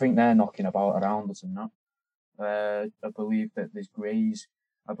 I think they're knocking about around us and that. I believe that there's greys.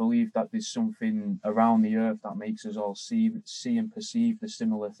 I believe that there's something around the earth that makes us all see and perceive the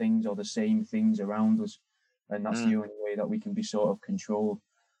similar things or the same things around us, and that's the only way that we can be sort of controlled.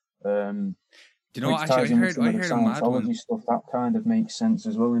 Do you know what? Actually, I heard a mad one. Stuff that kind of makes sense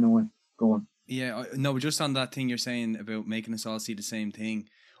as well in a way. Go on. Yeah, no, just on that thing you're saying about making us all see the same thing.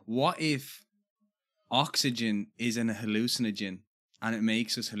 What if oxygen is a hallucinogen and it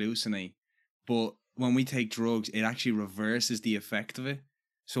makes us hallucinate, but when we take drugs, it actually reverses the effect of it?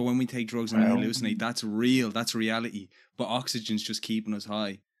 So when we take drugs and we hallucinate, that's real, that's reality, but oxygen's just keeping us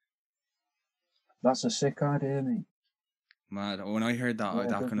high. That's a sick idea, mate. Mad. When I heard that,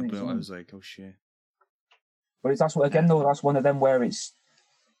 that kind of blew. I was like, oh shit. But that's what, again, though, that's one of them where it's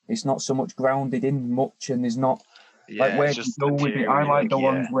not so much grounded in much, and there's not like where you go with it. I like the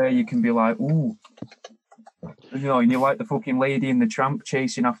ones where you can be like, ooh, you know, and you like the fucking Lady and the Tramp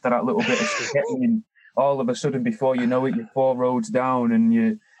chasing after that little bit of spaghetti, and all of a sudden, before you know it, you're 4 roads down, and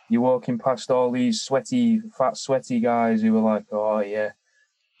you're walking past all these fat, sweaty guys who are like, oh yeah,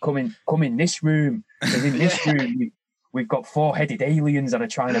 come in this room, because in this room we've got 4-headed aliens that are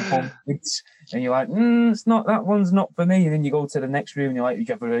trying to bump kids. And you're like, it's not, that one's not for me. And then you go to the next room and you're like, you've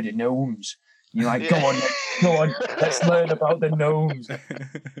ever heard of gnomes? And you're like, go on, let's learn about the gnomes.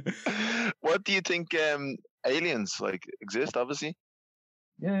 What do you think aliens like exist, obviously?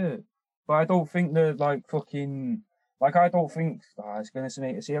 Yeah. But I don't think they're like fucking, like I don't think, it's going to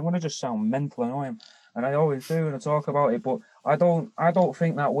make it, see, I'm going to just sound mental and annoying. And I always do when I talk about it, but I don't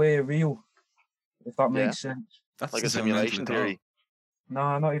think that we're real, if that makes sense. That's like a simulation theory.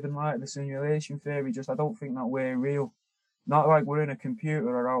 No, not even like the simulation theory. Just I don't think that we're real. Not like we're in a computer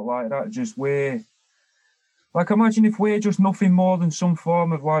or out like that. Just we're like, imagine if we're just nothing more than some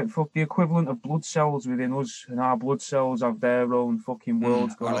form of like the equivalent of blood cells within us, and our blood cells have their own fucking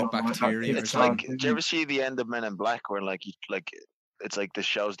worlds going on. Like bacteria. It's like, do you ever see the end of Men in Black, where like it's like this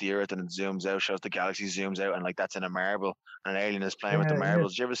shows the Earth and it zooms out, shows the galaxy, zooms out, and like that's in a marble, and an alien is playing with the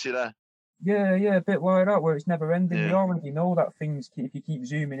marbles. Did you ever see that? Yeah, a bit like that, where it's never ending. Yeah. We already know that things, if you keep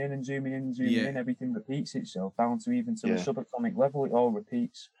zooming in and zooming in and zooming in, everything repeats itself down to even to a subatomic level. It all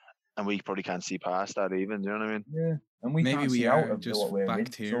repeats. And we probably can't see past that even. Do you know what I mean? Yeah, and we maybe can't we see are out of just what we're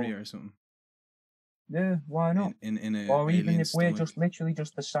bacteria in, or something. Yeah, why not? Or even if we're just literally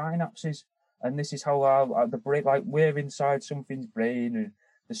just the synapses, and this is how the brain, like we're inside something's brain, and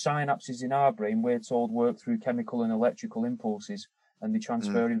the synapses in our brain, we're told work through chemical and electrical impulses, and they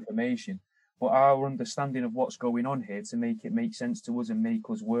transfer information. But our understanding of what's going on here to make it make sense to us and make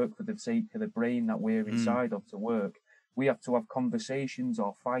us work for the sake of the brain that we're inside of to work, we have to have conversations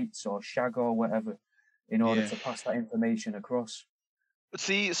or fights or shag or whatever in order to pass that information across.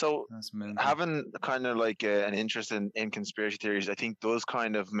 See, so having kind of like an interest in conspiracy theories, I think those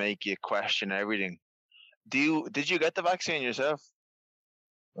kind of make you question everything. Did you get the vaccine yourself?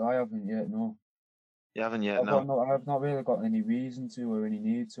 I haven't yet, no. You haven't yet, no. I've not really got any reason to or any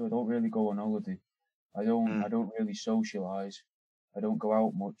need to. I don't really go on holiday. I don't really socialise. I don't go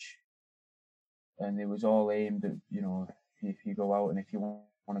out much. And it was all aimed at, you know, if you go out and if you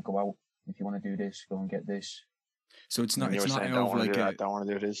want to go out, if you want to do this, go and get this. So it's not. It's not out of like I don't want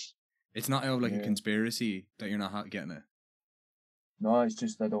to do this. It's not out of like a conspiracy that you're not getting it. No, it's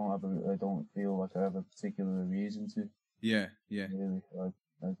just I don't feel like I have a particular reason to. Yeah. Really, like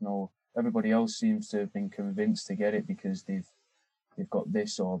there's no. Everybody else seems to have been convinced to get it because they've got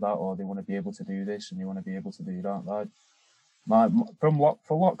this or that, or they want to be able to do this and they want to be able to do that.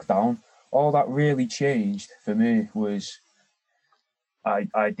 For lockdown, all that really changed for me was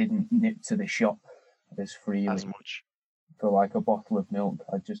I didn't nip to the shop as freely as much for like a bottle of milk.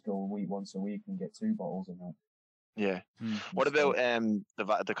 I'd just go once a week and get 2 bottles of milk. Yeah. What about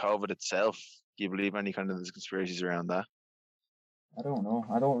the COVID itself? Do you believe any kind of conspiracies around that? I don't know.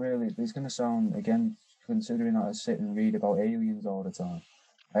 I don't really. It's going to sound, again, considering that I sit and read about aliens all the time.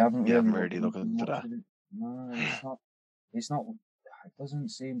 I haven't really looked into that. No, it's not. It's not. It doesn't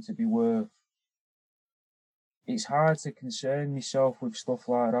seem to be worth. It's hard to concern myself with stuff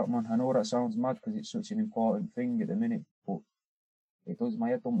like that, man. I know that sounds mad because it's such an important thing at the minute, but it does.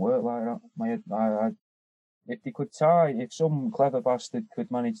 My head don't work like that. My head. If some clever bastard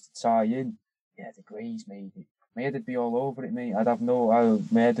could manage to tie in, degrees maybe. My head would be all over it, mate.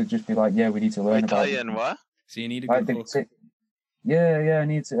 My head would just be like, we need to learn about it. What? So you need a good hook. I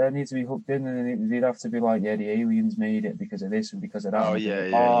need to be hooked in, and they'd have to be like, the aliens made it because of this and because of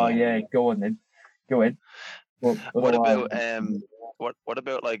that. Go on then. Go in. But what about what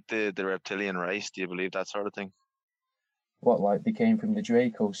about like the reptilian race? Do you believe that sort of thing? What, like they came from the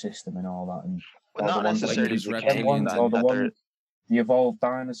Draco system and all that, and not necessarily the evolved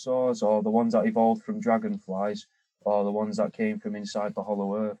dinosaurs, or the ones that evolved from dragonflies, or the ones that came from inside the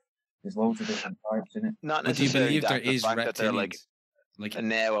Hollow Earth. There's loads of different types in it. Not necessarily. Do you believe there is reptilians? That they're like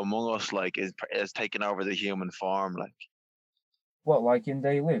now among us, like is taking over the human form, like. What, like in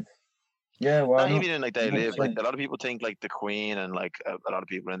They Live? Yeah, why not not? even in like they live. Like a lot of people think like the Queen and like a lot of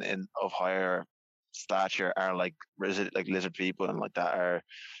people in of higher stature are like lizard people and like that are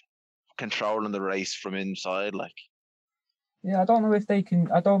controlling the race from inside. Like, yeah, I don't know if they can.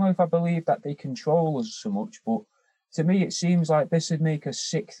 I don't know if I believe that they control us so much, but to me, it seems like this would make a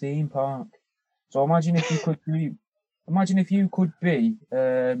sick theme park. So imagine if you could be. Imagine if you could be.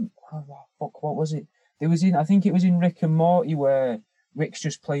 Fuck, what was it? There was I think it was in Rick and Morty where Rick's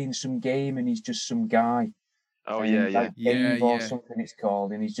just playing some game and he's just some guy. Oh and, yeah, like Dave or something it's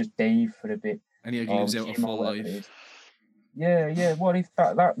called, and he's just Dave for a bit. And he lives out a full life. Yeah. What if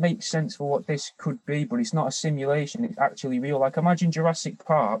that makes sense for what this could be, but it's not a simulation, it's actually real. Like imagine Jurassic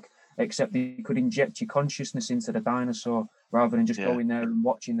Park, except you could inject your consciousness into the dinosaur rather than just going there and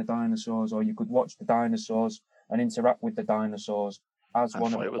watching the dinosaurs, or you could watch the dinosaurs and interact with the dinosaurs as and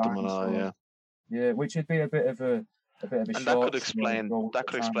one of the dinosaurs. Yeah, which would be a bit of a and that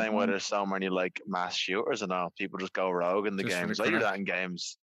could explain why there's so many like mass shooters and all. People just go rogue in the games. They do that in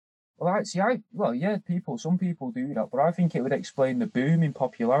games. Well, some people do that, but I think it would explain the boom in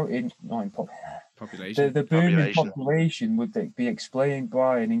popularity. Population. The boom in population would be explained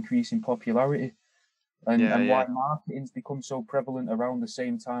by an increase in popularity, and why marketing's become so prevalent around the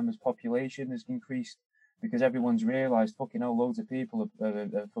same time as population has increased, because everyone's realised fucking hell, loads of people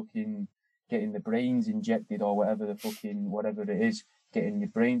are fucking getting the brains injected or whatever it is, getting your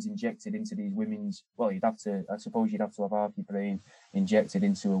brains injected into these women's. Well, I suppose you'd have to have half your brain injected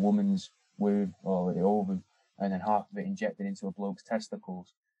into a woman's womb or the ovum, and then half of it injected into a bloke's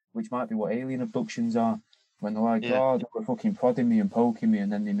testicles, which might be what alien abductions are. When they're like, oh, they were fucking prodding me and poking me,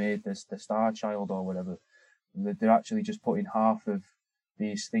 and then they made the Star Child or whatever. They're actually just putting half of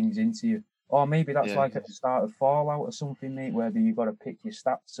these things into you. Or maybe that's like at the start of Fallout or something, mate, where you got to pick your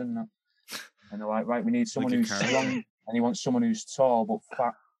stats and that. And they're like, right, we need someone who's strong, and he wants someone who's tall but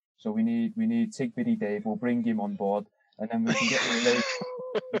fat. So we need Tigbity Dave. We'll bring him on board, and then we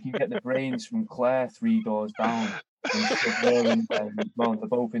can get the brains from Claire 3 doors down. And they're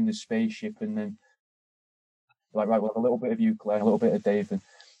both in the spaceship, and then like, right, well, a little bit of you, Claire, a little bit of Dave, and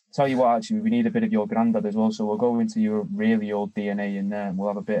tell you what, actually, we need a bit of your granddad as well. So we'll go into your really old DNA in there, and we'll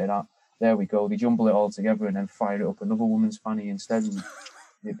have a bit of that. There we go. They jumble it all together and then fire it up another woman's fanny instead. And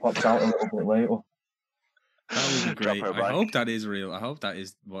it pops out a little bit later. That would be great. I hope that is real. I hope that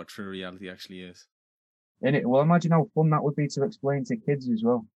is what true reality actually is. Well, imagine how fun that would be to explain to kids as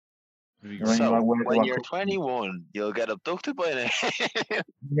well. So, when you're 21, you'll get abducted by an alien.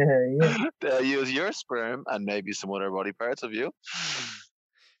 Yeah. They'll use your sperm and maybe some other body parts of you.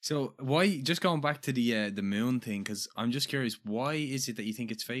 So why, just going back to the moon thing, because I'm just curious, why is it that you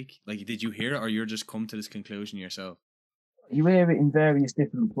think it's fake? Like, did you hear it, or you're just come to this conclusion yourself? You hear it in various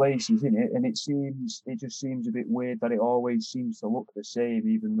different places, innit? And it just seems a bit weird that it always seems to look the same,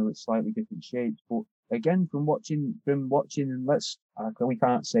 even though it's slightly different shapes. But again, from watching, and we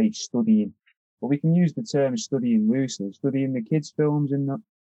can't say studying, but we can use the term studying loosely. Studying the kids' films and that,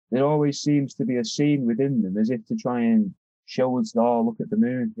 there always seems to be a scene within them as if to try and show us, oh, look at the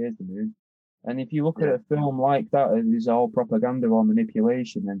moon, here's the moon. And if you look at a film like that, it is all propaganda or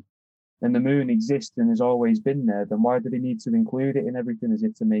manipulation, and the moon exists and has always been there, then why do they need to include it in everything as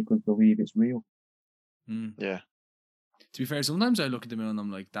if to make us believe it's real? Yeah. To be fair, sometimes I look at the moon and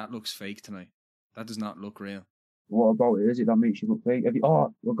I'm like, that looks fake tonight. That does not look real. What about it? Is it that makes you look fake?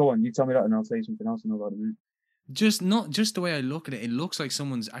 Well, go on, you tell me that and I'll tell you something else I know about the moon. Not just the way I look at it, it looks like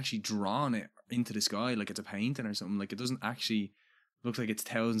someone's actually drawn it into the sky, like it's a painting or something. Like, it doesn't actually look like it's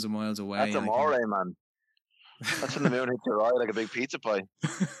thousands of miles away. That's amore, man. That's when the moon hits your eye like a big pizza pie.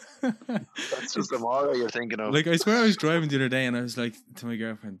 That's just amore you're thinking of. Like, I swear I was driving the other day and I was like to my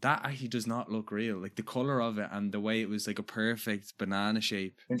girlfriend, that actually does not look real. Like, the colour of it and the way it was like a perfect banana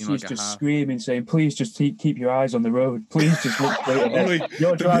shape. And she's just screaming, saying, please just keep your eyes on the road. Please just look straight ahead. Like,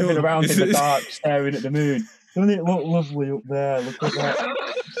 you're driving around in the dark, staring at the moon. Doesn't it look lovely up there? Look at that.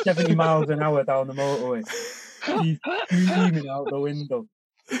 70 miles an hour down the motorway. She's screaming out the window.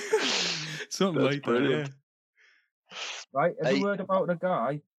 Something like brilliant. That, yeah. Right? Have you heard about the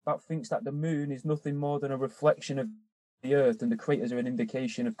guy that thinks that the moon is nothing more than a reflection of the Earth, and the craters are an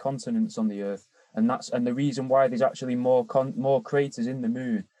indication of continents on the Earth, and the reason why there's actually more craters in the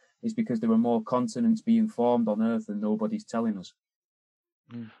moon is because there are more continents being formed on Earth and nobody's telling us.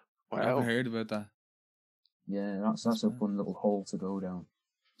 Wow. I haven't heard about that. Yeah, that's a fun little hole to go down.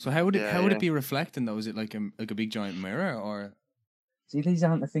 So how would it be reflecting though? Is it like a big giant mirror, or? See, these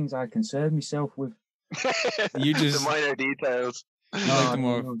aren't the things I concern myself with. You just the minor details. You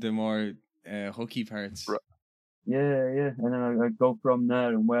like the more hooky parts. Yeah, and then I go from there,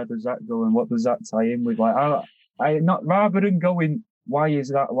 and where does that go, and what does that tie in with? Like, I not rather than going, why is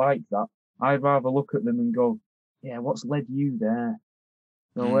that like that? I'd rather look at them and go, yeah, what's led you there?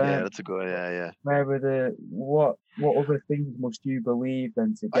 So yeah, that's a good. Yeah. Where are what other things must you believe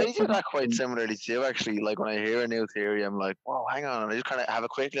then to get? I do that quite similarly too. Actually, like when I hear a new theory, I'm like, "Whoa, hang on!" And I just kind of have a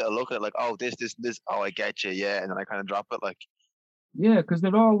quick little look at it, like, "Oh, this. Oh, I get you, yeah." And then I kind of drop it, like, yeah, because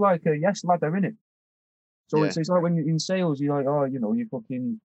they're all like a yes ladder, innit? So yeah. it's like when you're in sales, you're like, oh, you know, you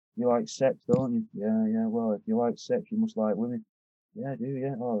like sex, don't you? Yeah. Well, if you like sex, you must like women. Yeah, I do.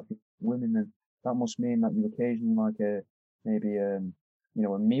 Yeah. Oh, if it's women, then that must mean that you occasionally like maybe you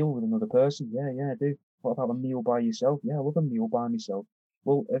know, a meal with another person. Yeah, I do. What about a meal by yourself? Yeah, I love a meal by myself.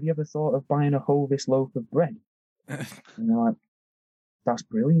 Well, have you ever thought of buying a whole this loaf of bread? And they're like, that's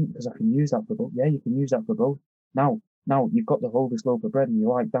brilliant because I can use that for both. Yeah, you can use that for both. Now you've got the whole this loaf of bread and you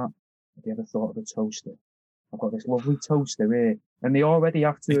like that. Have you ever thought of a toaster? I've got this lovely toaster here, and they already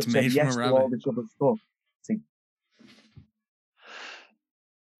have to have said yes to all this other stuff. See,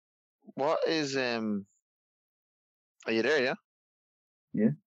 What is Are you there? Yeah. Yeah.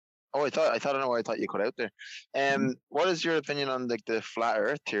 Oh, I don't know why I thought you cut out there. What is your opinion on like the flat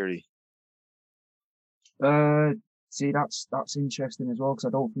Earth theory? See, that's interesting as well because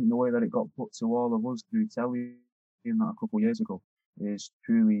I don't think the way that it got put to all of us through telling that a couple of years ago is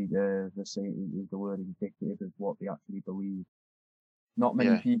truly the word indicative of what they actually believe. Not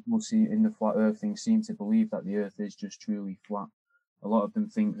many people in the flat Earth thing seem to believe that the Earth is just truly flat. A lot of them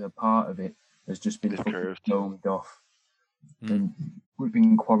think that part of it has just been domed off and we've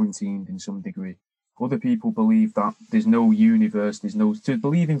been quarantined in some degree. Other people believe that there's no universe, to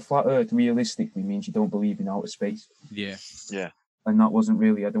believe in flat Earth realistically means you don't believe in outer space. Yeah. And that wasn't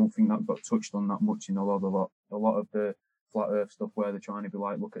really, I don't think that got touched on that much in a lot of the flat Earth stuff where they're trying to be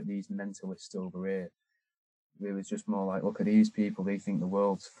like, look at these mentalists over here. Really, it's just more like, look at these people, they think the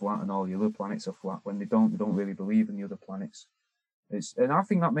world's flat and all the other planets are flat. When they don't really believe in the other planets. And I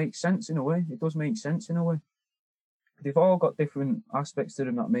think that makes sense in a way. It does make sense in a way. They've all got different aspects to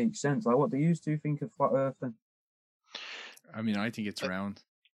them that make sense. Like, what do you two think of flat Earth then? I mean, I think it's round.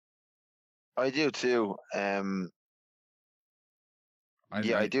 I do too. I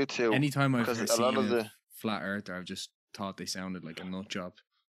do too. Anytime I've seen a flat earther, I've just thought they sounded like a nut job,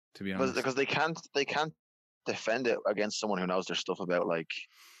 to be honest. Because they can't defend it against someone who knows their stuff about like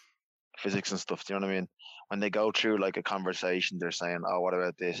physics and stuff. Do you know what I mean? When they go through like a conversation, they're saying, "Oh, what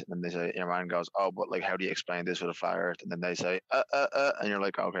about this?" And then they say, your man goes, "Oh, but like, how do you explain this with a flat Earth?" And then they say, and you're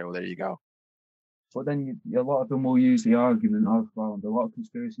like, "Okay, well, there you go." But then a lot of them will use the argument I've found. A lot of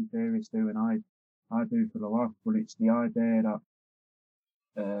conspiracy theorists do, and I do for the laugh. But it's the idea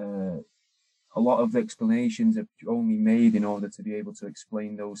that a lot of explanations are only made in order to be able to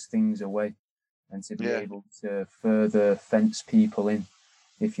explain those things away and to be able to further fence people in,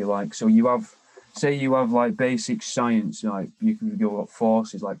 if you like. So you have like basic science, like you can go at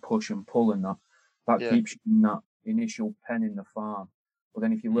forces like push and pull and that keeps you in that initial pen in the farm. But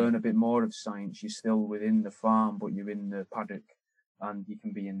then if you learn a bit more of science, you're still within the farm, but you're in the paddock and you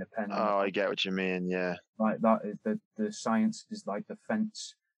can be in the pen. Oh, I get what you mean, yeah. Like that is the science is like the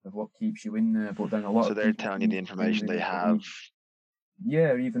fence of what keeps you in there. But then a lot of they're telling you the information they have.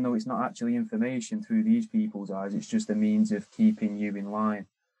 Yeah, even though it's not actually information through these people's eyes, it's just a means of keeping you in line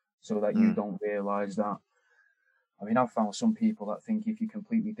so that you don't realise that. I mean, I've found some people that think if you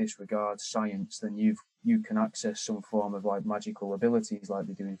completely disregard science, then you can access some form of like magical abilities like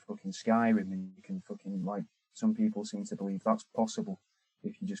they do in fucking Skyrim, and you can fucking like some people seem to believe that's possible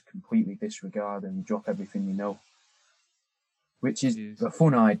if you just completely disregard and drop everything you know. Which is a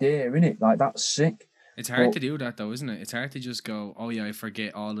fun idea, isn't it? Like, that's sick. It's hard to do that, though, isn't it? It's hard to just go, oh, yeah, I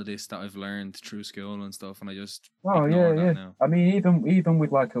forget all of this that I've learned through school and stuff, and I just ignore that now. I mean, even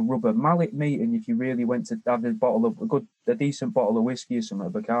with, like, a rubber mallet, mate, and if you really went to have a decent bottle of whiskey or something,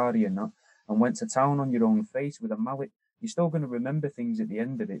 a Bacardi and that, and went to town on your own face with a mallet, you're still going to remember things at the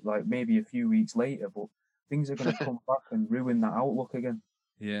end of it, like maybe a few weeks later, but things are going to come back and ruin that outlook again.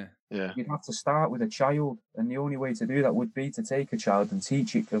 Yeah. You'd have to start with a child, and the only way to do that would be to take a child and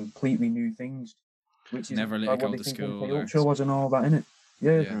teach it completely new things, which is never let it go to school. Ultra was and all that, innit?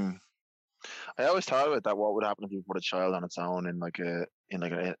 Yeah. I always thought about that. What would happen if you put a child on its own in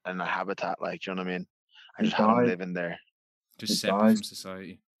a habitat, like, do you know what I mean? And just have them live in there, just separate from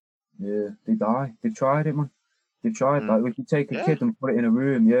society. Yeah, they die. They've tried it, man. They've tried that. If you take a kid and put it in a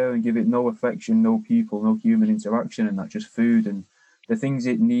room, and give it no affection, no people, no human interaction, and that just food and the things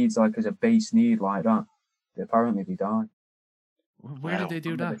it needs, like as a base need, like that, apparently they die. Where did they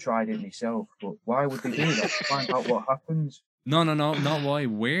do that? I've never tried it myself, but why would they do that? To find out what happens. No, not why.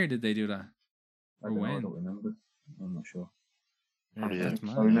 Where did they do that? I don't remember. I'm not sure. Yeah,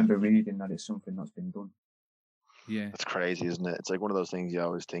 I remember reading that it's something that's been done. Yeah. That's crazy, isn't it? It's like one of those things you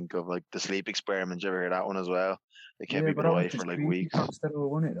always think of, like the sleep experiment. You ever hear that one as well? They kept people away for like weeks.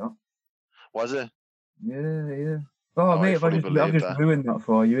 Wasn't it, that? Was it? Yeah. Oh, mate, I've just ruined that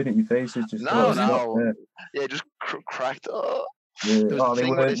for you, innit? Your face is just... No. Yeah, just cracked up. Yeah. They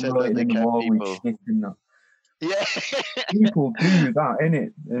weren't writing in the wall with shit in that. Yeah. People do that,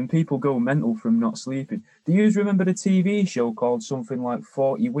 innit? And people go mental from not sleeping. Do you remember the TV show called something like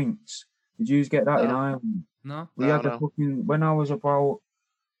 40 Winks? Did you get that in Ireland? No. We had the fucking... When I was about...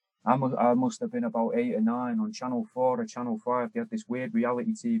 I must have been about 8 or 9 on Channel 4 or Channel 5. They had this weird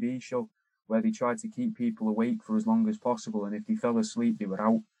reality TV show where they tried to keep people awake for as long as possible, and if they fell asleep, they were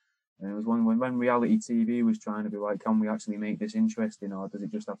out. And it was when reality TV was trying to be like, can we actually make this interesting, or does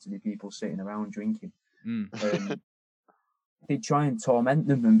it just have to be people sitting around drinking? They'd try and torment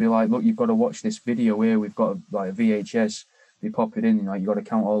them and be like, look, you've got to watch this video here. We've got like a VHS. They pop it in, and like you've got to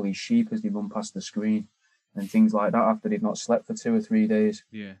count all these sheep as they run past the screen and things like that after they've not slept for 2 or 3 days.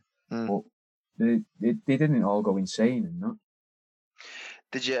 Yeah. But they didn't all go insane and that.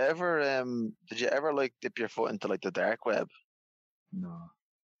 Did you ever like dip your foot into like the dark web? No,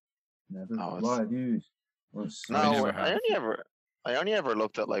 never. No, A lot of views. I only ever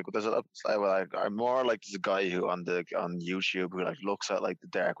looked at like I'm more like there's a guy who on YouTube who like looks at like the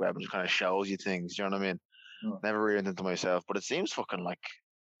dark web and just kind of shows you things. Do you know what I mean? Oh. Never really into myself, but it seems fucking like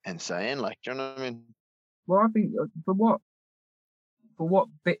insane. Like, do you know what I mean? Well, I think for what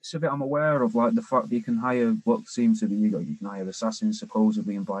bits of it I'm aware of, like the fact that you can hire what seems to be you can hire assassins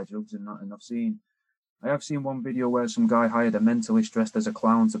supposedly and buy drugs and that. And I have seen one video where some guy hired a mentalist dressed as a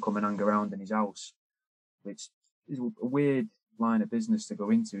clown to come and hang around in his house, which is a weird line of business to go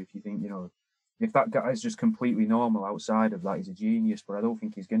into if you think, if that guy is just completely normal outside of that, he's a genius, but I don't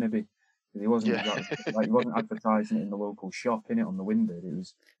think he's going to be. He wasn't he wasn't advertising it in the local shop, in it on the window. It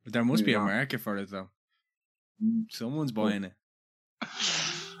was. But there must be a market for it though. Someone's buying it.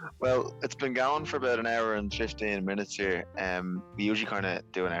 Well, it's been going for about an hour and 15 minutes here. We usually kind of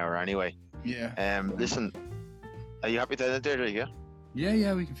do an hour anyway. Yeah. Listen, are you happy to end it there? There you go.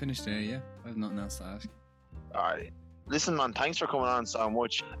 Yeah, we can finish there. Yeah, I have nothing else to ask. All right. Listen, man, thanks for coming on so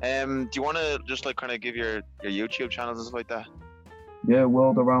much. Do you want to just like kind of give your YouTube channels and stuff like that? Yeah,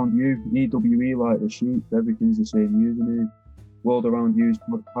 World Around You, EWE like the sheep, everything's the same username. World Around You's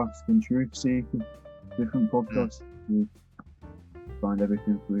podcast and Truth Seeking, different podcasts. Find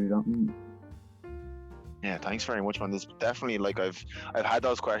everything through that, mate. Yeah, thanks very much, man. This definitely, like, I've had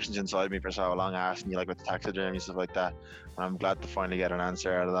those questions inside me for so long, asking you like with the taxidermy and stuff like that, and I'm glad to finally get an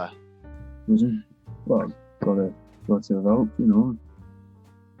answer out of that. Well, got to help, Love to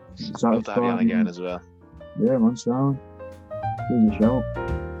have you on again as well. Yeah, man, sound. Here's a shout.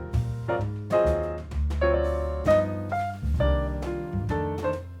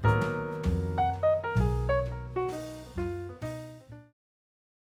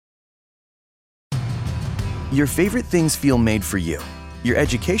 Your favorite things feel made for you. Your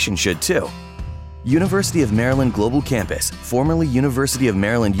education should too. University of Maryland Global Campus, formerly University of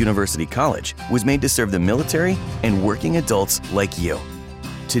Maryland University College, was made to serve the military and working adults like you.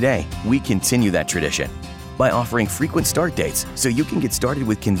 Today, we continue that tradition by offering frequent start dates so you can get started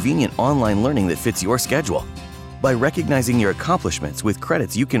with convenient online learning that fits your schedule, by recognizing your accomplishments with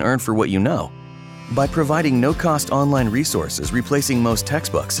credits you can earn for what you know, by providing no-cost online resources replacing most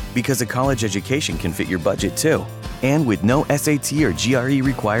textbooks because a college education can fit your budget too, and with no SAT or GRE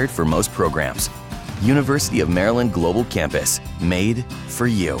required for most programs. University of Maryland Global Campus, made for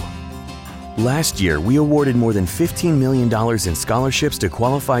you. Last year, we awarded more than $15 million in scholarships to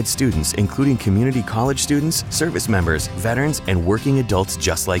qualified students, including community college students, service members, veterans, and working adults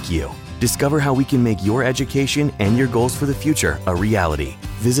just like you. Discover how we can make your education and your goals for the future a reality.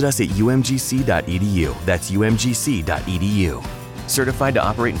 Visit us at umgc.edu. That's umgc.edu. Certified to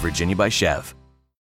operate in Virginia by Chev.